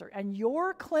gynecologic cancer. And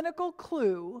your clinical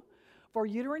clue for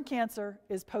uterine cancer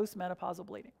is postmenopausal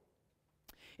bleeding.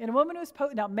 In a woman who's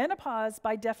now menopause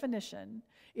by definition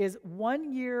is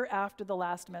 1 year after the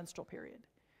last menstrual period.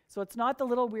 So it's not the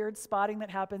little weird spotting that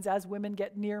happens as women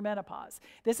get near menopause.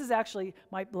 This is actually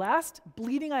my last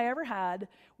bleeding I ever had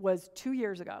was 2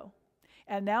 years ago.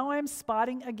 And now I'm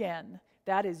spotting again.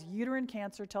 That is uterine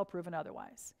cancer till proven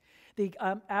otherwise. The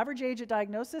average age at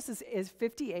diagnosis is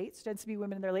 58. So it tends to be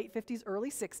women in their late 50s, early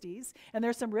 60s. And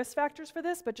there's some risk factors for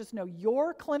this, but just know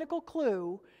your clinical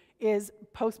clue is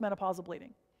postmenopausal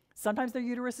bleeding. Sometimes their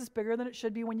uterus is bigger than it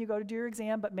should be when you go to do your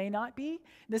exam, but may not be.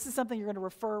 This is something you're going to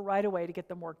refer right away to get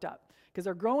them worked up because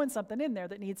they're growing something in there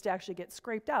that needs to actually get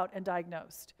scraped out and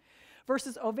diagnosed.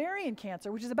 Versus ovarian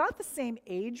cancer, which is about the same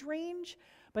age range,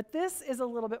 but this is a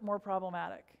little bit more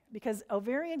problematic because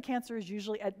ovarian cancer is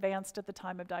usually advanced at the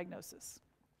time of diagnosis.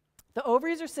 The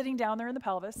ovaries are sitting down there in the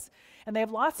pelvis, and they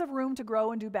have lots of room to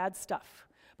grow and do bad stuff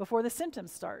before the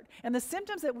symptoms start. And the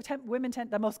symptoms that women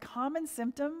tend, the most common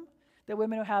symptom that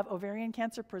women who have ovarian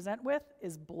cancer present with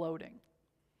is bloating.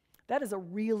 That is a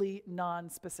really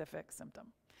non-specific symptom.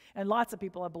 And lots of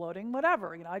people have bloating,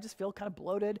 whatever. I just feel kind of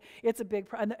bloated. It's a big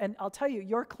problem. And I'll tell you,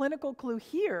 your clinical clue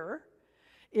here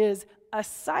is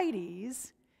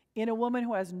ascites in a woman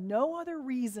who has no other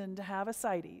reason to have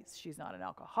ascites. She's not an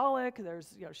alcoholic.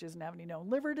 She doesn't have any known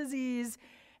liver disease,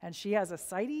 and she has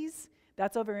ascites.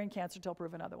 That's ovarian cancer till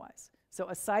proven otherwise. So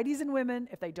ascites in women,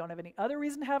 if they don't have any other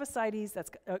reason to have ascites,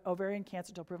 that's ovarian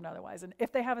cancer till proven otherwise. And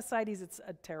if they have ascites, it's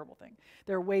a terrible thing.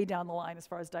 They're way down the line as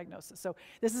far as diagnosis. So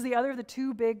this is the other of the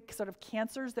two big sort of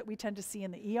cancers that we tend to see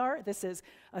in the ER. This is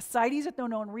ascites with no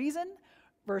known reason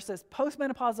versus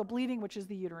postmenopausal bleeding, which is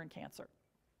the uterine cancer.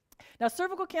 Now,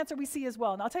 cervical cancer we see as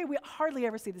well, and I'll tell you, we hardly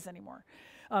ever see this anymore.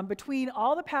 Between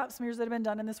all the pap smears that have been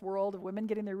done in this world of women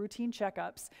getting their routine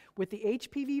checkups, with the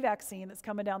HPV vaccine that's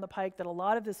coming down the pike that a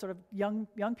lot of this sort of young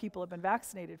people have been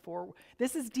vaccinated for,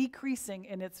 this is decreasing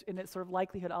in its sort of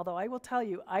likelihood. Although I will tell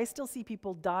you, I still see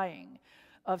people dying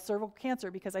of cervical cancer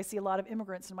because I see a lot of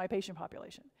immigrants in my patient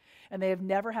population. And they have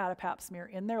never had a pap smear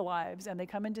in their lives, and they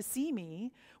come in to see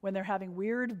me when they're having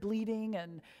weird bleeding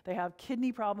and they have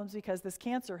kidney problems because this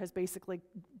cancer has basically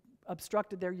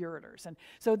obstructed their ureters. And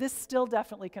so this still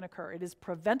definitely can occur. It is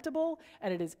preventable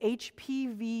and it is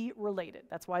HPV related.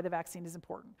 That's why the vaccine is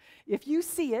important. If you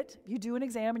see it, you do an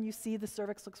exam and you see the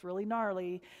cervix looks really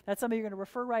gnarly, that's something you're going to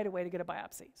refer right away to get a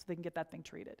biopsy so they can get that thing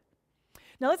treated.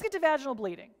 Now let's get to vaginal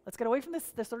bleeding. Let's get away from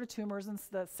the sort of tumors and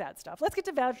the sad stuff. Let's get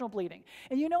to vaginal bleeding.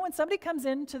 And you know when somebody comes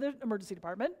into the emergency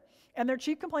department and their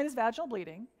chief complaint is vaginal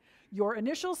bleeding, your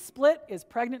initial split is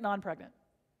pregnant, non-pregnant.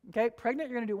 Okay, pregnant,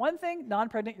 you're going to do one thing,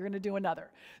 non-pregnant, you're going to do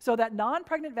another. So that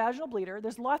non-pregnant vaginal bleeder,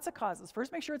 there's lots of causes.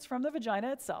 First, make sure it's from the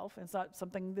vagina itself. It's not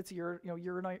something that's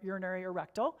urinary or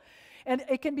rectal. And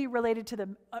it can be related to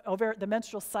the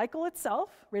menstrual cycle itself,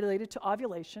 related to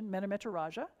ovulation,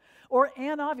 menometrorrhagia, or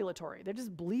anovulatory. They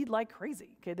just bleed like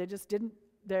crazy. Okay,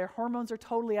 their hormones are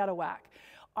totally out of whack.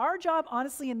 Our job,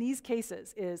 honestly, in these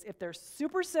cases is if they're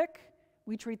super sick,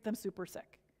 we treat them super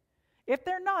sick. If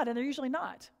they're not, and they're usually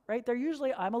not, right? They're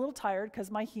usually, I'm a little tired because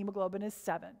my hemoglobin is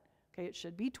 7. Okay, it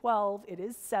should be 12, it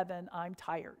is 7, I'm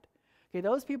tired. Okay,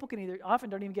 those people can often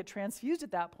don't even get transfused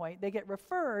at that point. They get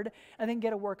referred and then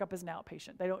get a workup as an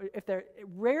outpatient.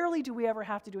 Rarely do we ever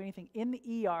have to do anything in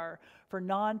the ER for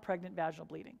non-pregnant vaginal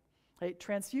bleeding. Right?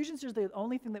 Transfusions are the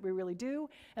only thing that we really do.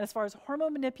 And as far as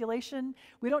hormone manipulation,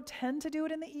 we don't tend to do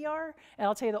it in the ER. And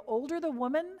I'll tell you, the older the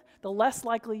woman, the less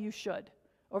likely you should.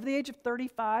 Over the age of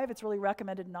 35, it's really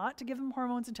recommended not to give them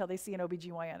hormones until they see an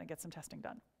OBGYN and get some testing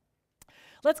done.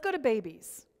 Let's go to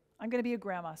babies. I'm going to be a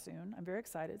grandma soon. I'm very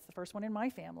excited. It's the first one in my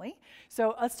family.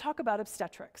 So let's talk about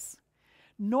obstetrics.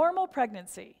 Normal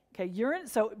pregnancy. Okay,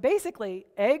 so basically,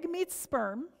 egg meets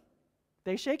sperm.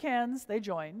 They shake hands, they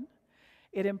join.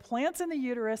 It implants in the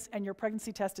uterus, and your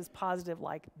pregnancy test is positive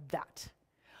like that.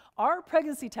 Our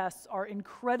pregnancy tests are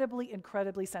incredibly,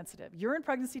 incredibly sensitive. Urine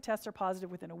pregnancy tests are positive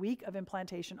within a week of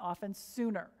implantation, often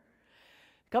sooner.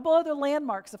 A couple other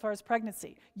landmarks as far as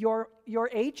pregnancy. Your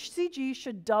HCG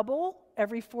should double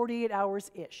every 48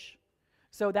 hours-ish.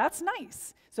 So that's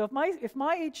nice. So if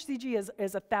my HCG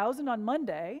is 1,000 on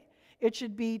Monday, it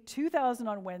should be 2,000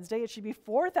 on Wednesday, it should be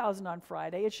 4,000 on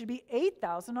Friday, it should be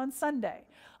 8,000 on Sunday.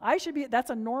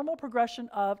 That's a normal progression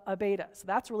of a beta, so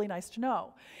that's really nice to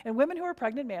know. And women who are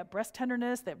pregnant may have breast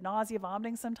tenderness, they have nausea,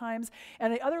 vomiting sometimes,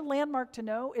 and the other landmark to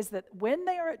know is that when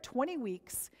they are at 20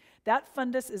 weeks, that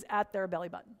fundus is at their belly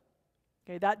button.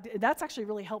 Okay, that's actually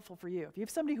really helpful for you. If you have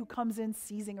somebody who comes in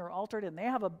seizing or altered and they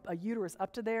have a uterus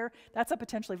up to there, that's a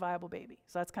potentially viable baby,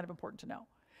 so that's kind of important to know.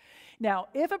 Now,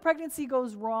 if a pregnancy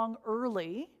goes wrong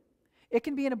early, it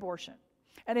can be an abortion.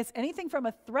 And it's anything from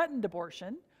a threatened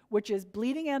abortion, which is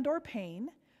bleeding and or pain,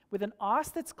 with an os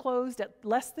that's closed at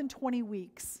less than 20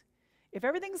 weeks. If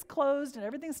everything's closed and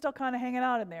everything's still kind of hanging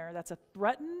out in there, that's a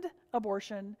threatened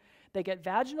abortion. They get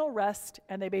vaginal rest,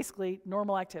 and they basically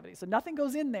normal activity. So nothing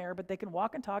goes in there, but they can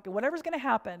walk and talk, and whatever's going to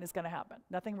happen is going to happen.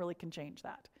 Nothing really can change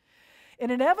that. An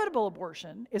inevitable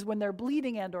abortion is when they're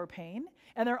bleeding and or pain,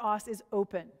 and their os is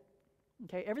open.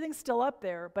 Okay, everything's still up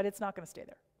there, but it's not going to stay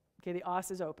there. Okay, the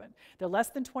os is open. They're less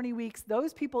than 20 weeks.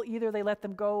 Those people, either they let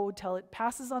them go till it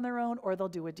passes on their own, or they'll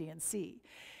do a DNC.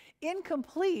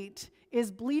 Incomplete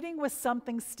is bleeding with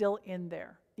something still in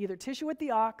there, either tissue with the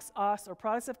os, or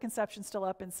products of conception still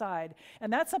up inside,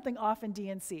 and that's something often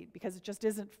DNC'd because it just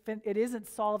isn't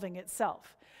solving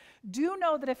itself. Do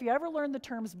know that if you ever learn the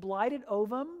terms blighted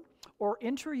ovum or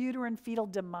intrauterine fetal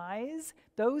demise,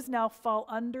 those now fall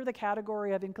under the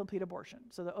category of incomplete abortion.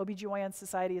 So the OBGYN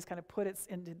Society has kind of put it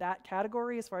into that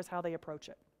category as far as how they approach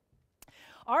it.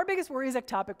 Our biggest worry is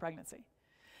ectopic pregnancy.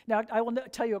 Now, I will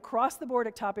tell you, across the board,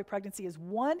 ectopic pregnancy is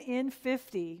 1 in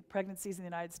 50 pregnancies in the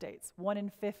United States. 1 in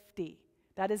 50.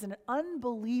 That is an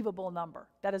unbelievable number.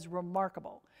 That is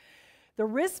remarkable. The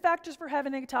risk factors for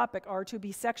having ectopic are to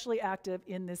be sexually active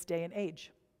in this day and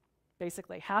age.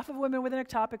 Basically, half of women with an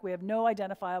ectopic, we have no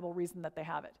identifiable reason that they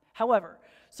have it. However,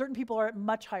 certain people are at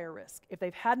much higher risk. If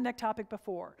they've had an ectopic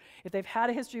before, if they've had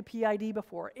a history of PID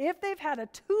before, if they've had a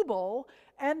tubal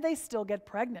and they still get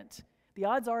pregnant, the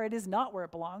odds are it is not where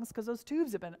it belongs because those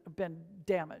tubes have been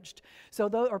damaged.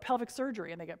 Or pelvic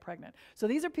surgery and they get pregnant. So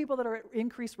these are people that are at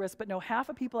increased risk, but no, half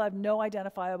of people have no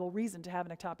identifiable reason to have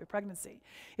an ectopic pregnancy.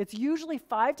 It's usually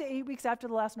 5 to 8 weeks after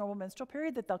the last normal menstrual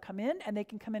period that they'll come in, and they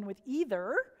can come in with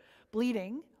either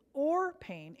bleeding or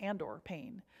pain,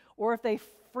 or if they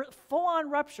full-on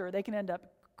rupture, they can end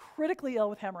up critically ill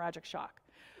with hemorrhagic shock.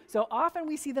 So often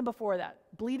we see them before that,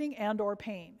 bleeding and or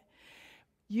pain.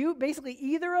 You basically,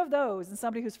 either of those in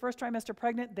somebody who's first trimester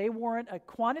pregnant, they warrant a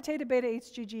quantitative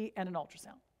beta-HCG and an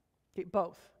ultrasound. Okay,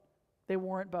 both. They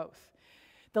warrant both.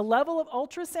 The level of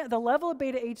ultrasound, the level of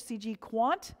beta-HCG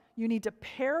quant, you need to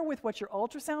pair with what your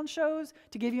ultrasound shows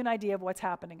to give you an idea of what's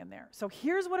happening in there. So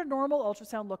here's what a normal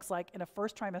ultrasound looks like in a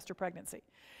first trimester pregnancy.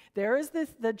 There is the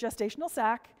gestational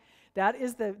sac. That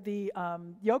is the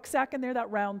yolk sac in there,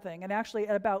 that round thing. And actually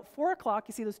at about 4 o'clock,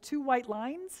 you see those 2 white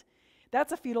lines?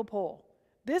 That's a fetal pole.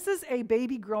 This is a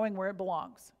baby growing where it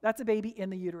belongs. That's a baby in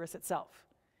the uterus itself.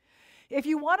 If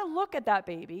you want to look at that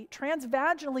baby,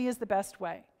 transvaginally is the best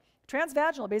way.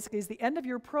 Transvaginal basically is the end of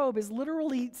your probe is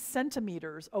literally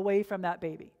centimeters away from that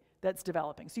baby that's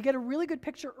developing. So you get a really good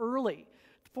picture early.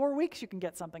 4 weeks you can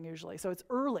get something usually, so it's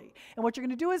early. And what you're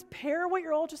going to do is pair what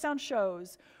your ultrasound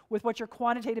shows with what your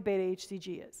quantitative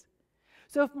beta-HCG is.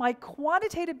 So if my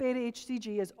quantitative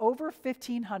beta-HCG is over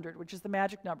 1,500, which is the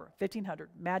magic number, 1,500,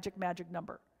 magic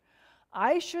number,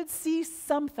 I should see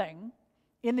something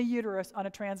in the uterus on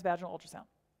a transvaginal ultrasound.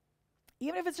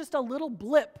 Even if it's just a little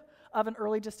blip of an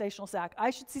early gestational sac,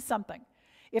 I should see something.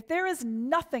 If there is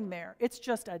nothing there, it's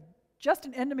just an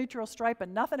endometrial stripe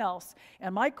and nothing else,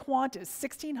 and my quant is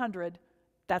 1,600,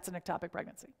 that's an ectopic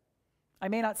pregnancy. I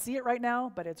may not see it right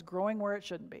now, but it's growing where it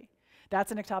shouldn't be.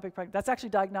 That's an ectopic pregnancy. That's actually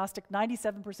diagnostic,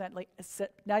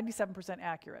 97%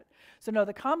 accurate. So no,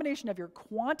 the combination of your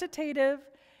quantitative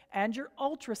and your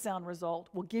ultrasound result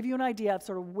will give you an idea of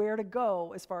sort of where to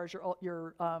go as far as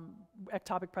your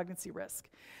ectopic pregnancy risk.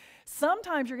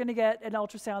 Sometimes you're going to get an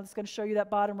ultrasound that's going to show you that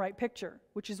bottom right picture,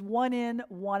 which is 1 in,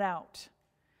 1 out.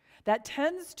 That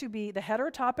tends to be, the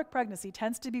heterotopic pregnancy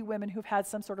tends to be women who've had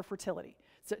some sort of fertility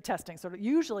testing. So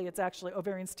usually it's actually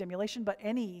ovarian stimulation, but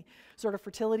any sort of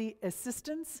fertility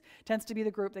assistance tends to be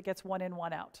the group that gets 1 in,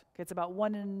 1 out. Okay, it's about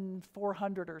 1 in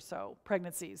 400 or so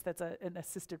pregnancies that's an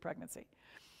assisted pregnancy.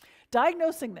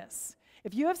 Diagnosing this,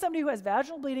 if you have somebody who has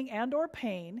vaginal bleeding and or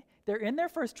pain, they're in their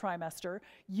first trimester,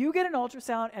 you get an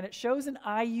ultrasound and it shows an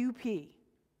IUP.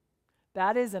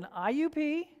 That is an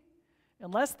IUP,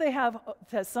 unless they have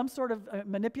some sort of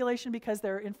manipulation because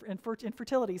they're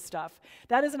infertility stuff.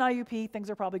 That is an IUP, things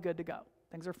are probably good to go.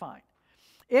 Things are fine.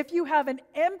 If you have an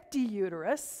empty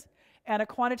uterus and a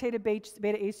quantitative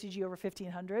beta-HCG over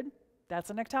 1,500, that's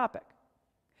an ectopic.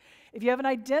 If you have an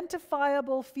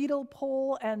identifiable fetal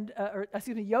pole and,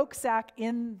 yolk sac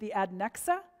in the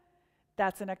adnexa,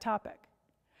 that's an ectopic.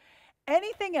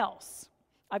 Anything else,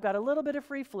 I've got a little bit of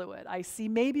free fluid. I see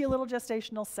maybe a little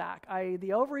gestational sac.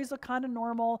 The ovaries look kind of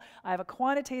normal. I have a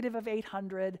quantitative of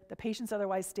 800. The patient's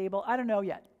otherwise stable. I don't know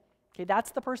yet. Okay,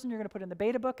 that's the person you're going to put in the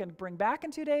beta book and bring back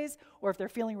in 2 days, or if they're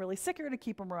feeling really sick, you're going to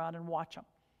keep them around and watch them.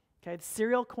 Okay,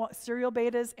 serial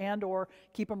betas and or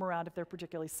keep them around if they're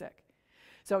particularly sick.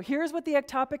 So here's what the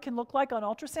ectopic can look like on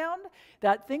ultrasound.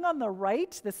 That thing on the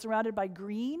right that's surrounded by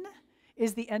green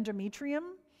is the endometrium.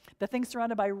 The thing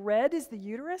surrounded by red is the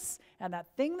uterus, and that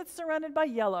thing that's surrounded by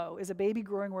yellow is a baby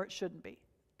growing where it shouldn't be.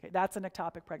 Okay, that's an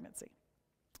ectopic pregnancy.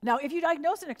 Now, if you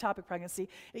diagnose an ectopic pregnancy,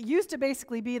 it used to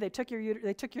basically be they took your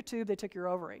tube, they took your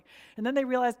ovary. And then they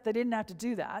realized they didn't have to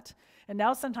do that. And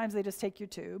now sometimes they just take your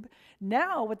tube.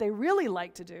 Now what they really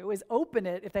like to do is open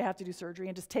it if they have to do surgery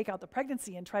and just take out the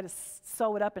pregnancy and try to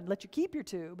sew it up and let you keep your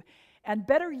tube. And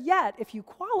better yet, if you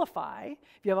qualify,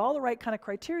 if you have all the right kind of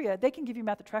criteria, they can give you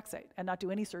methotrexate and not do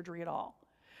any surgery at all.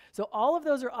 So all of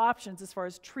those are options as far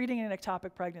as treating an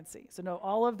ectopic pregnancy. So no,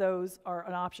 all of those are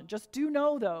an option. Just do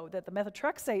know, though, that the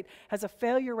methotrexate has a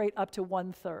failure rate up to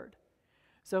 1/3.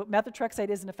 So methotrexate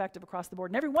isn't effective across the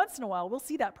board. And every once in a while, we'll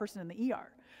see that person in the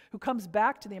ER who comes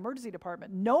back to the emergency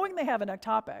department knowing they have an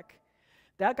ectopic,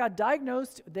 that got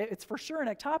diagnosed, it's for sure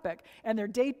an ectopic, and they're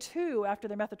day 2 after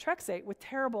their methotrexate with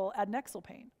terrible adnexal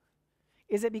pain.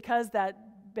 Is it because the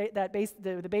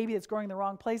baby that's growing in the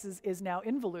wrong places is now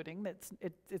involuting,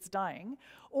 it's dying?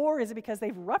 Or is it because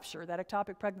they've ruptured that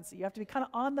ectopic pregnancy? You have to be kind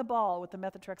of on the ball with the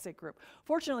methotrexate group.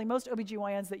 Fortunately, most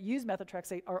OBGYNs that use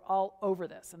methotrexate are all over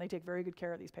this, and they take very good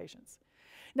care of these patients.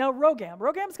 Now, RhoGAM.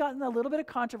 RhoGAM's gotten a little bit of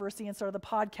controversy in sort of the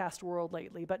podcast world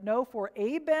lately, but no, for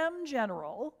ABEM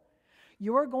general,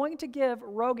 you are going to give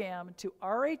RhoGAM to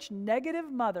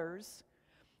Rh-negative mothers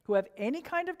who have any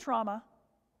kind of trauma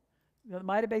that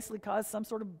might have basically caused some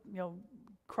sort of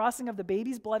crossing of the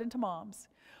baby's blood into mom's,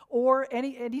 or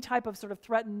any type of sort of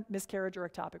threatened miscarriage or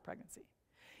ectopic pregnancy.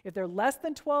 If they're less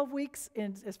than 12 weeks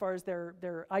as far as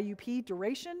their IUP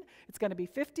duration, it's going to be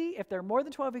 50. If they're more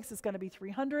than 12 weeks, it's going to be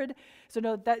 300. So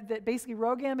know that basically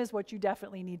RhoGAM is what you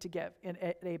definitely need to give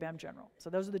at ABEM General. So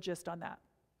those are the gist on that.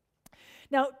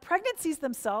 Now, pregnancies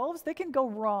themselves, they can go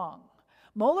wrong.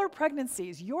 Molar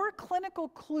pregnancies, your clinical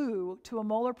clue to a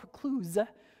molar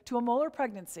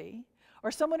pregnancy,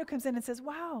 or someone who comes in and says,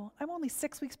 wow, I'm only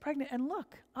 6 weeks pregnant, and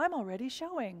look, I'm already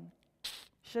showing.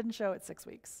 Shouldn't show at 6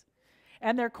 weeks.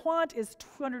 And their quant is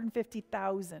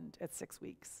 250,000 at 6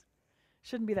 weeks.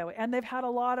 Shouldn't be that way. And they've had a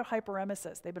lot of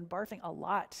hyperemesis. They've been barfing a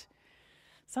lot.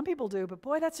 Some people do, but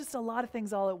boy, that's just a lot of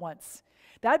things all at once.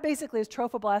 That basically is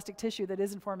trophoblastic tissue that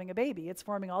isn't forming a baby. It's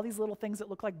forming all these little things that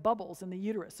look like bubbles in the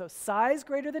uterus. So size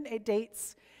greater than 8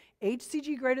 dates,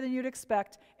 HCG greater than you'd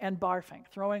expect, and barfing,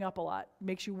 throwing up a lot.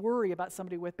 Makes you worry about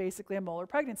somebody with basically a molar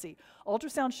pregnancy.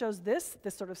 Ultrasound shows this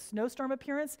sort of snowstorm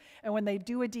appearance, and when they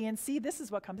do a DNC, this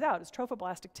is what comes out, is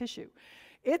trophoblastic tissue.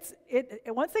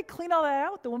 Once they clean all that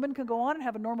out, the woman can go on and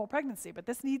have a normal pregnancy, but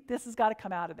this has got to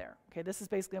come out of there. Okay, this is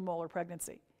basically a molar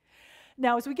pregnancy.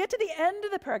 Now, as we get to the end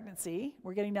of the pregnancy,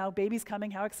 we're getting now babies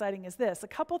coming, how exciting is this? A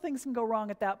couple things can go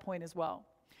wrong at that point as well.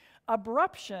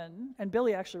 Abruption, and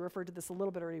Billy actually referred to this a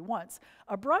little bit already once,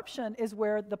 abruption is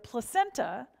where the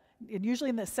placenta, usually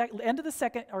in the end of the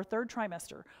second or third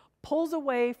trimester, pulls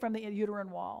away from the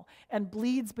uterine wall and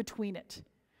bleeds between it.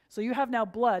 So you have now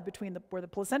blood between where the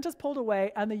placenta is pulled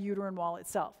away and the uterine wall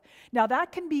itself. Now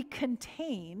that can be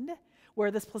contained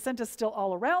where this placenta is still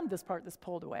all around this part that's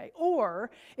pulled away, or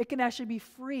it can actually be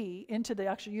free into the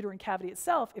actual uterine cavity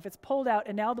itself if it's pulled out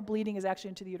and now the bleeding is actually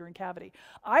into the uterine cavity.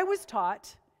 I was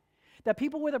taught that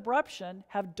people with abruption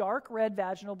have dark red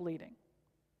vaginal bleeding.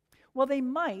 Well, they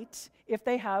might if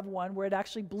they have one where it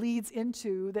actually bleeds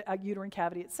into the uterine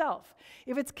cavity itself.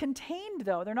 If it's contained,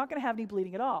 though, they're not going to have any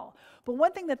bleeding at all. But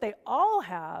one thing that they all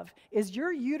have is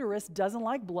your uterus doesn't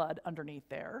like blood underneath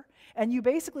there, and you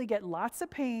basically get lots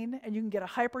of pain, and you can get a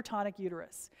hypertonic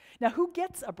uterus. Now, who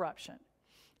gets abruption?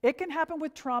 It can happen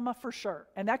with trauma for sure,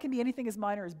 and that can be anything as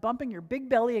minor as bumping your big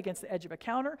belly against the edge of a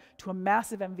counter to a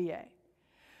massive MVA.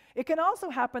 It can also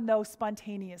happen, though,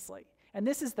 spontaneously. And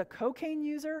this is the cocaine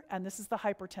user, and this is the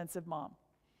hypertensive mom.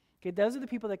 Okay, those are the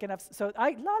people that can have, so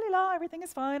everything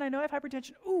is fine. I know I have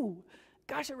hypertension. Ooh,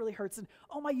 gosh, it really hurts. And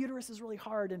oh, my uterus is really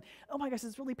hard. And oh my gosh,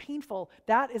 it's really painful.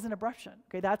 That is an abruption.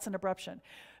 Okay, that's an abruption.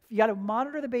 You got to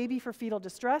monitor the baby for fetal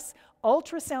distress.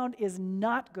 Ultrasound is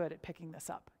not good at picking this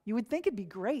up. You would think it'd be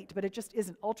great, but it just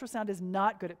isn't. Ultrasound is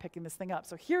not good at picking this thing up.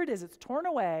 So here it is. It's torn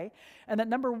away. And that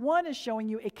number 1 is showing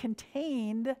you a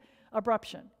contained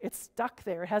abruption. It's stuck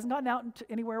there. It hasn't gotten out into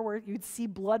anywhere where you'd see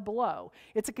blood below.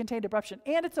 It's a contained abruption.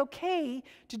 And it's okay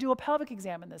to do a pelvic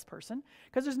exam in this person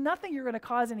because there's nothing you're going to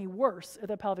cause any worse at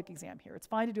the pelvic exam here. It's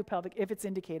fine to do a pelvic if it's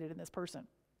indicated in this person.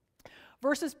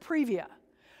 Versus previa.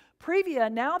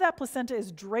 Previa, now that placenta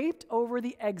is draped over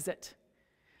the exit.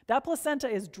 That placenta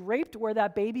is draped where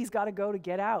that baby's got to go to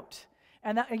get out.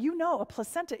 And that, you know, a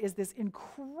placenta is this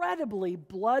incredibly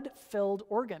blood-filled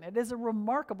organ. It is a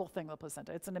remarkable thing, the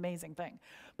placenta. It's an amazing thing.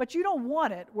 But you don't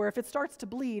want it where if it starts to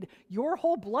bleed, your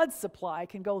whole blood supply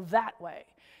can go that way.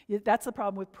 That's the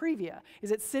problem with previa,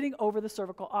 is it's sitting over the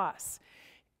cervical os.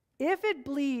 If it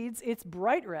bleeds, it's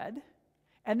bright red.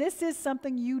 And this is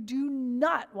something you do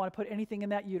not want to put anything in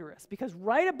that uterus, because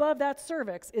right above that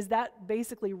cervix is that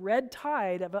basically red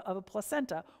tide of a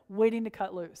placenta waiting to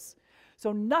cut loose.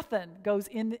 So nothing goes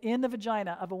in the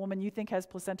vagina of a woman you think has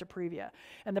placenta previa.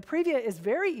 And the previa is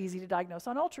very easy to diagnose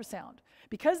on ultrasound.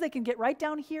 Because they can get right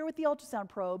down here with the ultrasound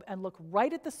probe and look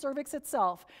right at the cervix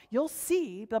itself, you'll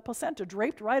see the placenta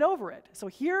draped right over it. So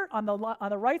here on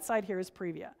the right side here is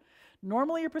previa.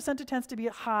 Normally your placenta tends to be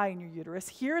high in your uterus.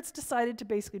 Here it's decided to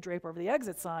basically drape over the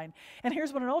exit sign. And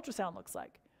here's what an ultrasound looks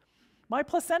like. My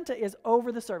placenta is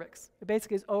over the cervix. It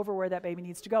basically is over where that baby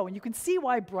needs to go. And you can see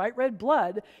why bright red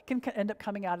blood can end up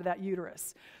coming out of that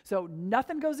uterus. So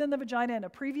nothing goes in the vagina in a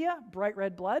previa, bright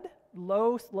red blood,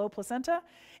 low placenta.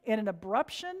 In an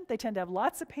abruption, they tend to have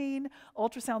lots of pain.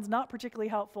 Ultrasound's not particularly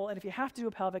helpful. And if you have to do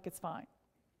a pelvic, it's fine.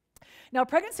 Now,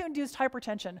 pregnancy-induced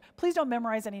hypertension, please don't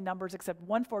memorize any numbers except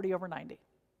 140/90.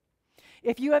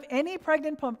 If you have any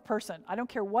pregnant person, I don't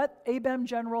care what ABEM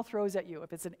General throws at you,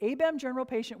 if it's an ABEM General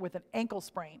patient with an ankle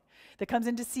sprain that comes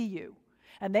in to see you,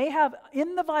 and they have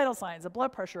in the vital signs a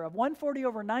blood pressure of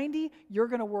 140/90, you're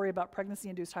going to worry about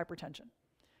pregnancy-induced hypertension.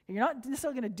 You're not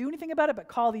necessarily going to do anything about it, but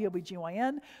call the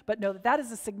OB/GYN, but know that that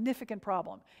is a significant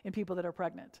problem in people that are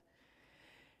pregnant.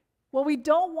 What we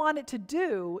don't want it to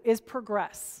do is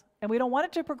progress. And we don't want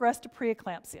it to progress to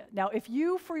preeclampsia. Now, if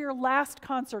you, for your last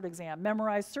concert exam,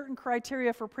 memorize certain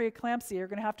criteria for preeclampsia, you're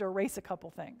going to have to erase a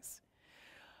couple things.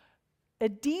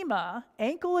 Edema,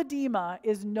 ankle edema,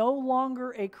 is no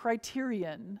longer a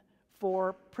criterion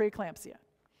for preeclampsia.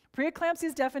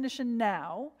 Preeclampsia's definition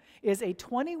now is a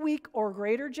 20-week or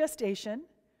greater gestation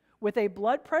with a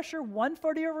blood pressure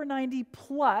 140/90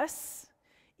 plus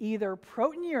either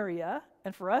proteinuria,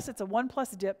 and for us it's a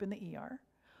 1+ dip in the ER,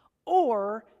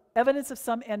 or evidence of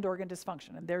some end organ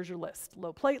dysfunction. And there's your list.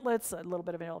 Low platelets, a little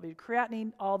bit of an elevated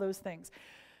creatinine, all those things.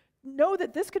 Know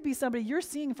that this could be somebody you're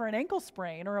seeing for an ankle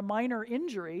sprain or a minor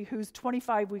injury who's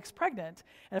 25 weeks pregnant.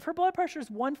 And if her blood pressure is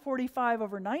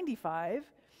 145/95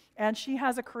 and she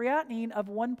has a creatinine of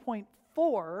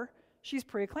 1.4, she's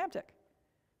preeclamptic.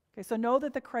 Okay, so know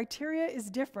that the criteria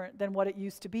is different than what it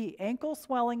used to be. Ankle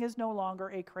swelling is no longer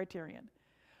a criterion.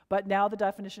 But now the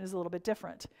definition is a little bit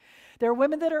different. There are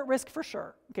women that are at risk for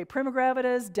sure. Okay,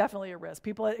 primogravidas, definitely a risk.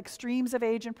 People at extremes of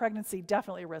age and pregnancy,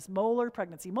 definitely a risk. Molar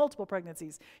pregnancy, multiple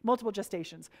pregnancies, multiple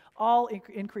gestations, all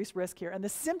increased risk here. And the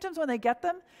symptoms when they get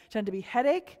them tend to be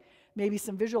headache, maybe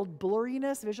some visual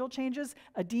blurriness, visual changes,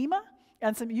 edema,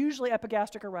 and some usually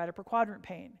epigastric or right upper quadrant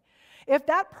pain. If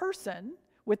that person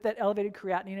with that elevated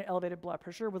creatinine and elevated blood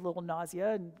pressure with a little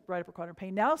nausea and right upper quadrant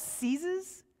pain now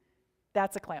seizes,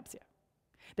 that's eclampsia.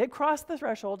 They've crossed the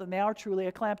threshold and they are truly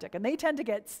eclamptic. And they tend to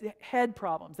get head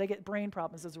problems. They get brain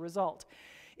problems as a result.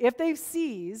 If they've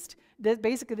seized,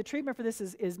 basically the treatment for this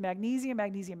is magnesium,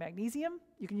 magnesium, magnesium.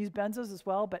 You can use benzos as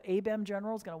well, but ABEM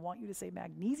general is going to want you to say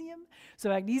magnesium. So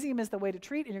magnesium is the way to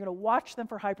treat, and you're going to watch them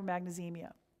for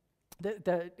hypermagnesemia.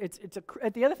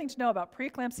 The other thing to know about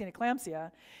preeclampsia and eclampsia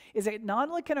is it not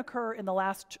only can occur in the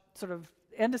last sort of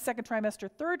end of second trimester,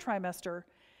 third trimester,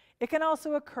 it can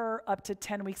also occur up to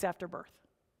 10 weeks after birth.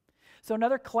 So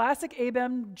another classic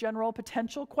ABEM general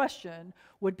potential question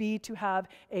would be to have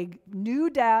a new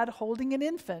dad holding an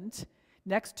infant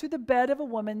next to the bed of a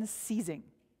woman seizing.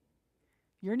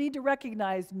 You need to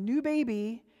recognize new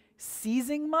baby,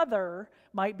 seizing mother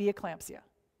might be eclampsia.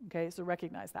 Okay, so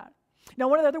recognize that. Now,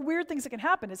 one of the other weird things that can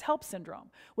happen is HELLP syndrome,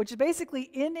 which basically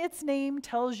in its name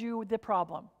tells you the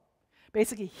problem.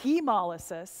 Basically,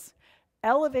 hemolysis,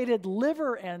 elevated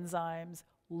liver enzymes,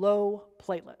 low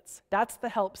platelets. That's the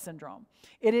HELLP syndrome.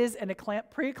 It is an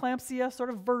preeclampsia sort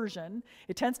of version.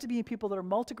 It tends to be in people that are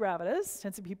multigravidas,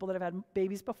 tends to be people that have had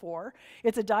babies before.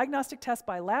 It's a diagnostic test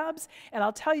by labs, and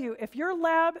I'll tell you, if your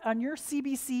lab on your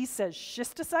CBC says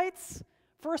schistocytes,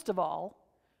 first of all,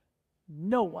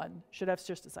 no one should have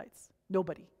schistocytes.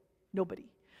 Nobody.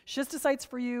 Schistocytes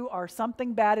for you are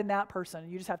something bad in that person.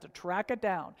 You just have to track it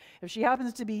down. If she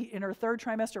happens to be in her third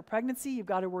trimester of pregnancy, you've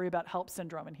got to worry about HELLP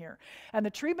syndrome in here. And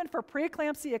the treatment for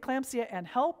preeclampsia, eclampsia, and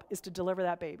HELLP is to deliver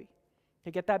that baby.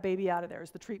 To get that baby out of there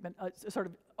is the treatment, sort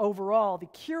of overall, the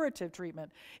curative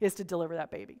treatment is to deliver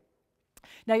that baby.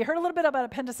 Now, you heard a little bit about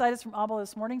appendicitis from Abel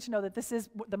this morning to know that this is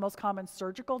the most common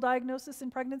surgical diagnosis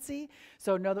in pregnancy.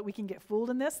 So know that we can get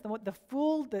fooled in this.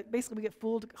 Basically we get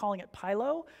fooled calling it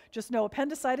pyelo. Just know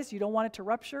appendicitis, you don't want it to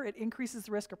rupture. It increases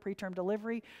the risk of preterm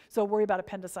delivery. So worry about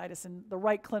appendicitis in the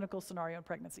right clinical scenario in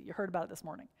pregnancy. You heard about it this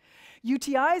morning.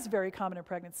 UTI is very common in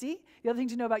pregnancy. The other thing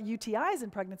to know about UTIs in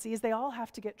pregnancy is they all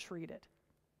have to get treated.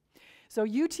 So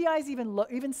UTIs,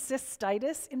 even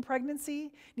cystitis in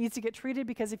pregnancy needs to get treated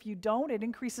because if you don't, it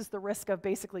increases the risk of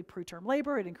basically preterm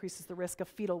labor. It increases the risk of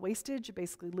fetal wastage,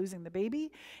 basically losing the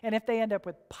baby. And if they end up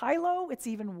with pyelo, it's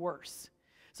even worse.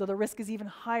 So the risk is even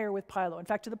higher with pyelo. In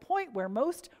fact, to the point where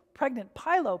most pregnant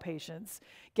pyelo patients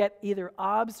get either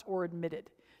OBSed or admitted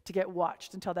to get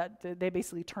watched until they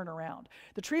basically turn around.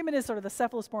 The treatment is sort of the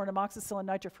cephalosporin, amoxicillin,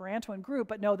 nitrofurantoin group,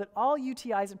 but know that all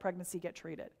UTIs in pregnancy get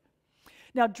treated.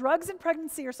 Now, drugs in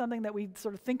pregnancy are something that we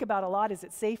sort of think about a lot. Is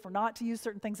it safe or not to use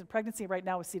certain things in pregnancy? Right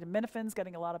now, acetaminophen's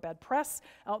getting a lot of bad press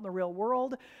out in the real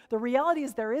world. The reality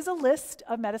is there is a list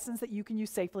of medicines that you can use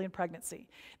safely in pregnancy.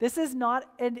 This is not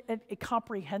a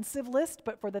comprehensive list,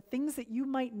 but for the things that you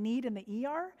might need in the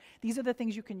ER, these are the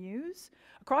things you can use.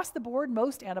 Across the board,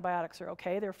 most antibiotics are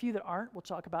okay. There are a few that aren't, we'll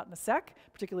talk about in a sec,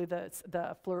 particularly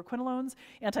the fluoroquinolones.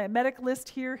 Antiemetic list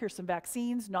here, here's some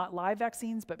vaccines, not live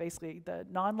vaccines, but basically the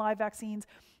non-live vaccines.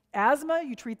 Asthma,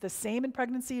 you treat the same in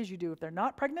pregnancy as you do if they're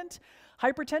not pregnant.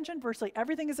 Hypertension, virtually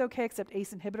everything is okay except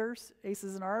ACE inhibitors,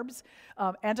 ACEs and ARBs.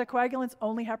 Anticoagulants,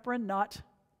 only heparin, not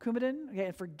Coumadin. Okay,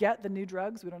 and forget the new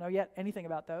drugs. We don't know yet anything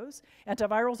about those.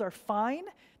 Antivirals are fine.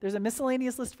 There's a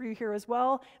miscellaneous list for you here as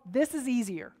well. This is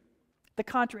easier, the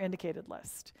contraindicated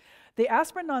list. The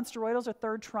aspirin nonsteroidals are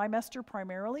third trimester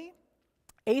primarily.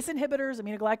 ACE inhibitors,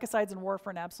 aminoglycosides, and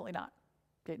warfarin, absolutely not.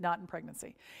 Okay, not in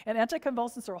pregnancy. And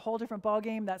anticonvulsants are a whole different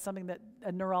ballgame. That's something that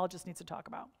a neurologist needs to talk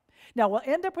about. Now, we'll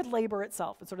end up with labor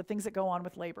itself and sort of things that go on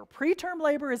with labor. Preterm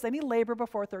labor is any labor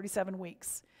before 37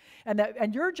 weeks.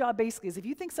 And your job basically is, if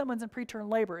you think someone's in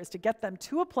preterm labor, is to get them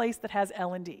to a place that has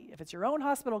L&D. If it's your own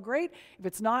hospital, great. If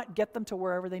it's not, get them to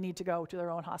wherever they need to go to their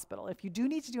own hospital. If you do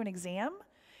need to do an exam,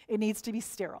 it needs to be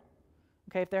sterile.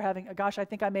 Okay, if they're having, gosh, I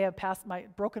think I may have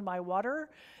broken my water,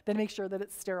 then make sure that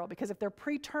it's sterile. Because if they're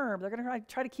preterm, they're going to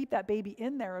try to keep that baby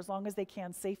in there as long as they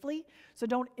can safely. So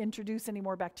don't introduce any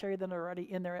more bacteria than are already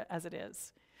in there as it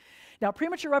is. Now,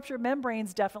 premature rupture of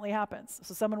membranes definitely happens.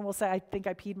 So someone will say, I think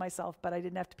I peed myself, but I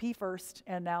didn't have to pee first,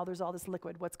 and now there's all this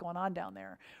liquid. What's going on down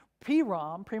there?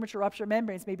 PROM, premature rupture of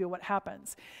membranes, may be what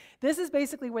happens. This is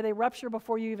basically where they rupture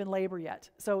before you even labor yet.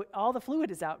 So all the fluid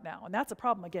is out now, and that's a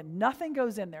problem. Again, nothing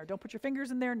goes in there. Don't put your fingers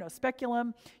in there, no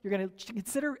speculum. You're going to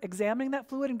consider examining that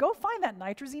fluid, and go find that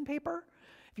nitrazine paper.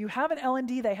 If you have an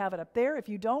L&D, they have it up there. If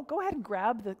you don't, go ahead and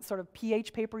grab the sort of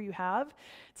pH paper you have.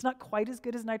 It's not quite as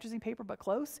good as nitrazine paper, but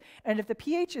close. And if the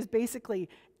pH is basically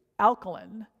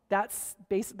alkaline, that's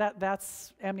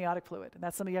amniotic fluid, and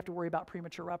that's something you have to worry about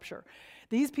premature rupture.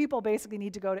 These people basically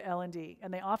need to go to L&D,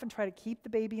 and they often try to keep the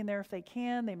baby in there if they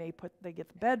can. They get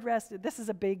the bed rest. This is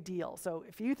a big deal. So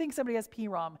if you think somebody has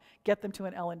PROM, get them to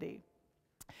an L&D.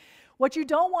 What you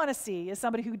don't want to see is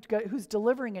somebody who's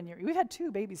delivering in your, we've had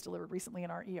 2 babies delivered recently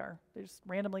in our ER. They just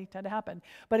randomly tend to happen.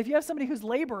 But if you have somebody who's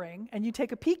laboring and you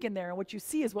take a peek in there and what you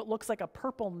see is what looks like a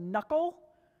purple knuckle,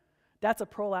 that's a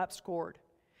prolapsed cord.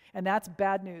 And that's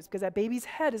bad news, because that baby's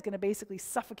head is going to basically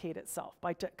suffocate itself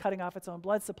by cutting off its own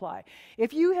blood supply.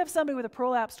 If you have somebody with a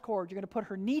prolapsed cord, you're going to put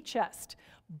her knee chest,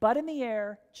 butt in the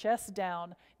air, chest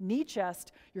down, knee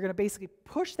chest. You're going to basically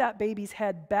push that baby's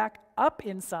head back up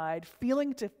inside,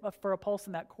 feeling for a pulse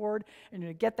in that cord, and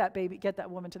you're going to get that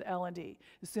woman to the L&D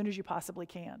as soon as you possibly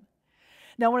can.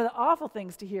 Now, one of the awful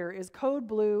things to hear is code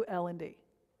blue L&D.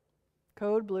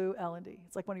 Code blue L&D.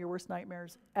 It's like one of your worst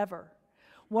nightmares ever.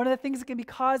 One of the things that can be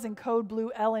causing code blue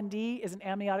L&D is an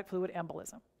amniotic fluid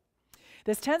embolism.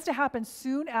 This tends to happen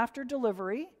soon after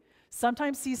delivery,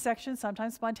 sometimes C-section,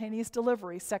 sometimes spontaneous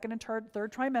delivery. Second and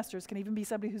third trimesters can even be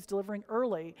somebody who's delivering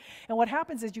early. And what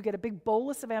happens is you get a big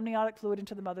bolus of amniotic fluid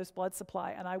into the mother's blood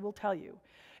supply. And I will tell you,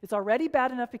 it's already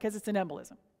bad enough because it's an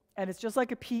embolism. And it's just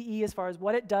like a PE as far as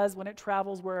what it does when it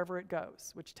travels wherever it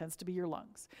goes, which tends to be your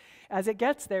lungs. As it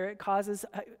gets there, it causes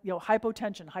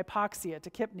hypotension, hypoxia,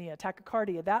 tachypnea,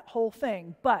 tachycardia, that whole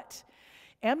thing. But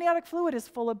amniotic fluid is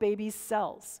full of baby's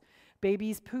cells,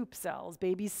 baby's poop cells,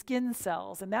 baby's skin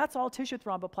cells, and that's all tissue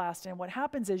thromboplastin. And what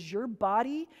happens is your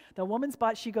body, the woman's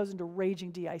body, she goes into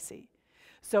raging DIC.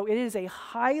 So it is a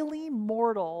highly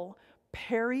mortal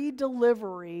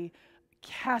peri-delivery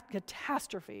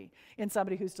catastrophe in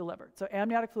somebody who's delivered. So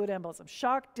amniotic fluid embolism,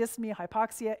 shock, dyspnea,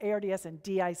 hypoxia, ARDS, and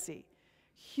DIC.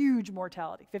 Huge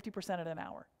mortality, 50% at an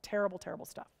hour. Terrible, terrible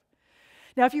stuff.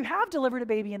 Now, if you have delivered a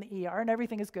baby in the ER and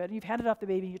everything is good, and you've handed off the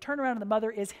baby, and you turn around and the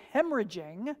mother is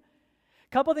hemorrhaging, a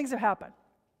couple of things have happened.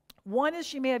 One is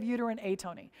she may have uterine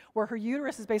atony, where her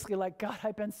uterus is basically like, God,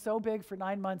 I've been so big for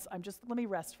 9 months, let me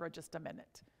rest for just a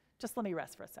minute. Just let me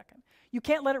rest for a second. You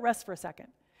can't let it rest for a second.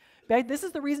 This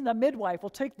is the reason a midwife will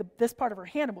take this part of her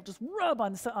hand and will just rub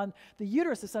on the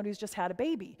uterus of somebody who's just had a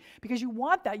baby, because you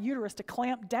want that uterus to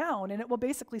clamp down and it will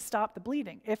basically stop the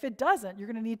bleeding. If it doesn't, you're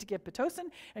going to need to give Pitocin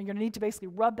and you're going to need to basically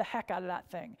rub the heck out of that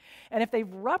thing. And if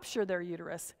they've ruptured their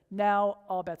uterus, now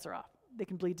all bets are off. They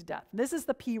can bleed to death. And this is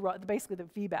basically the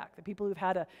VBAC, the people who've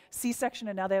had a C-section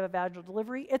and now they have a vaginal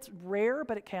delivery. It's rare,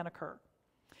 but it can occur.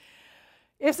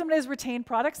 If somebody has retained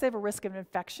products, they have a risk of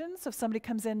infection. So if somebody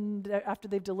comes in after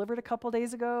they've delivered a couple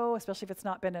days ago, especially if it's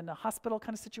not been in a hospital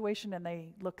kind of situation and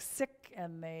they look sick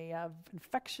and they have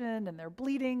infection and they're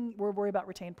bleeding, we're worried about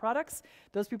retained products.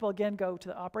 Those people, again, go to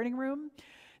the operating room.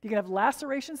 You can have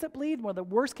lacerations that bleed. One of the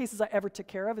worst cases I ever took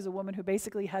care of is a woman who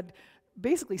basically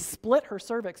split her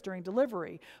cervix during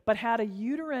delivery, but had a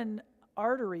uterine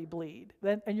artery bleed.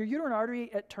 And your uterine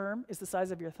artery at term is the size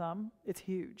of your thumb. It's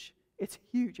huge. It's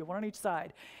huge, you have one on each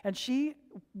side. And she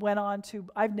went on to,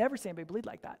 I've never seen anybody bleed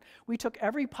like that. We took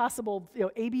every possible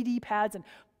ABD pads and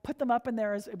put them up in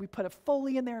there. We put a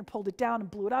Foley in there and pulled it down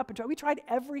and blew it up. And we tried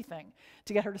everything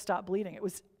to get her to stop bleeding. It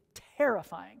was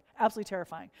terrifying, absolutely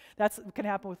terrifying. That can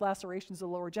happen with lacerations of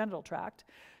the lower genital tract.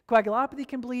 Coagulopathy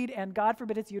can bleed, and God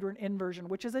forbid it's uterine inversion,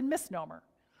 which is a misnomer.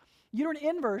 Uterine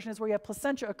inversion is where you have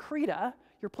placenta accreta.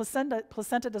 Your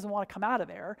placenta doesn't want to come out of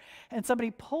there, and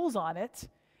somebody pulls on it.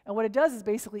 And what it does is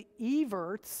basically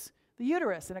everts the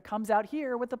uterus, and it comes out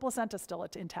here with the placenta still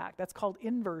intact. That's called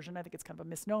inversion. I think it's kind of a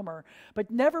misnomer. But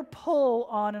never pull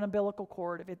on an umbilical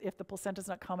cord if the placenta's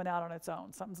not coming out on its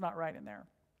own. Something's not right in there.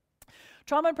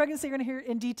 Trauma and pregnancy, you're going to hear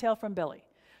in detail from Billy.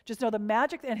 Just know the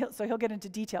magic, and he'll get into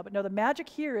detail, but know the magic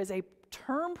here is a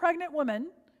term pregnant woman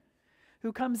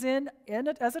who comes in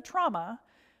as a trauma,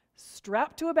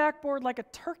 strapped to a backboard like a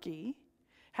turkey,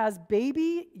 has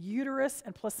baby, uterus,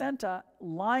 and placenta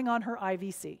lying on her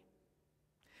IVC.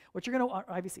 What you're going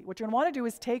to want to do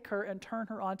is take her and turn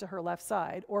her onto her left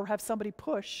side, or have somebody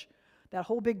push that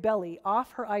whole big belly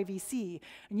off her IVC,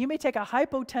 and you may take a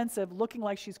hypotensive, looking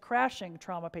like she's crashing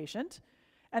trauma patient,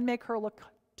 and make her look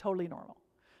totally normal.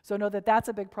 So know that that's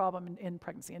a big problem in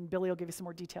pregnancy, and Billy will give you some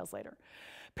more details later.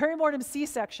 Perimortem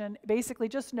C-section, basically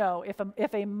just know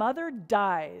if a mother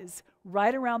dies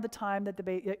right around the time that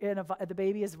the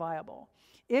baby is viable,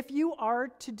 if you are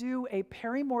to do a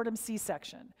perimortem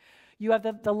C-section, you have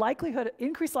the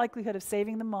increased likelihood of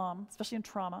saving the mom, especially in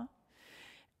trauma,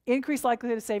 increased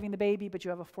likelihood of saving the baby, but you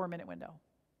have a 4-minute window,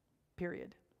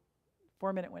 period.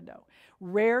 4-minute window.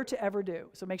 Rare to ever do.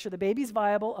 So make sure the baby's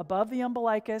viable above the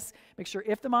umbilicus. Make sure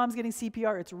if the mom's getting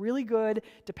CPR, it's really good.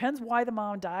 Depends why the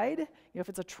mom died. You know, if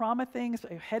it's a trauma thing,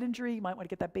 a head injury, you might want to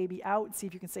get that baby out and see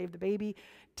if you can save the baby.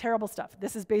 Terrible stuff.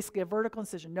 This is basically a vertical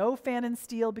incision. No fan and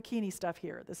steel bikini stuff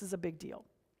here. This is a big deal.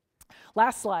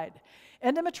 Last slide.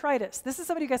 Endometritis. This is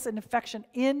somebody who gets an infection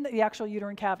in the actual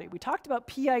uterine cavity. We talked about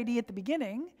PID at the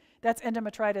beginning. That's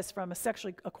endometritis from a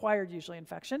sexually acquired, usually,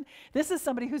 infection. This is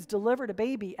somebody who's delivered a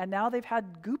baby, and now they've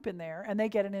had goop in there, and they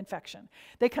get an infection.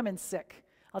 They come in sick.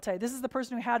 I'll tell you, this is the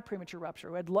person who had premature rupture,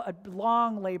 who had a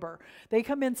long labor. They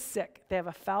come in sick. They have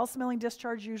a foul-smelling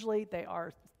discharge, usually. They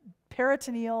are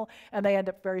peritoneal, and they end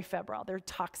up very febrile. They're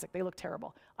toxic. They look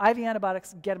terrible. IV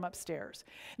antibiotics, get them upstairs.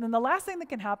 And then the last thing that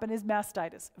can happen is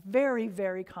mastitis. Very,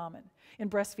 very common in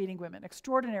breastfeeding women.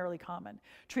 Extraordinarily common.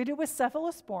 Treated with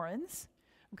cephalosporins.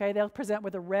 Okay, they'll present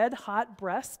with a red, hot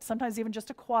breast, sometimes even just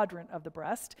a quadrant of the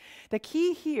breast. The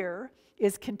key here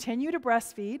is continue to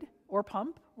breastfeed or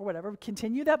pump or whatever.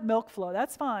 Continue that milk flow.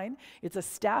 That's fine. It's a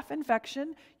staph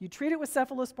infection. You treat it with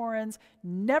cephalosporins.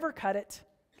 Never cut it.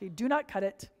 Okay, do not cut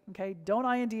it. Okay, don't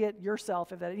IND it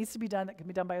yourself. If that needs to be done, it can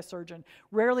be done by a surgeon.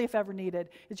 Rarely, if ever needed,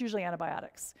 it's usually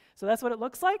antibiotics. So that's what it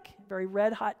looks like. Very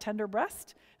red, hot, tender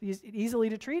breast. Easily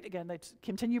to treat. Again, they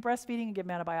continue breastfeeding and give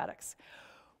them antibiotics.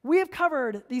 We have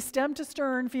covered the stem to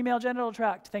stern female genital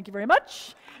tract. Thank you very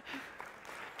much.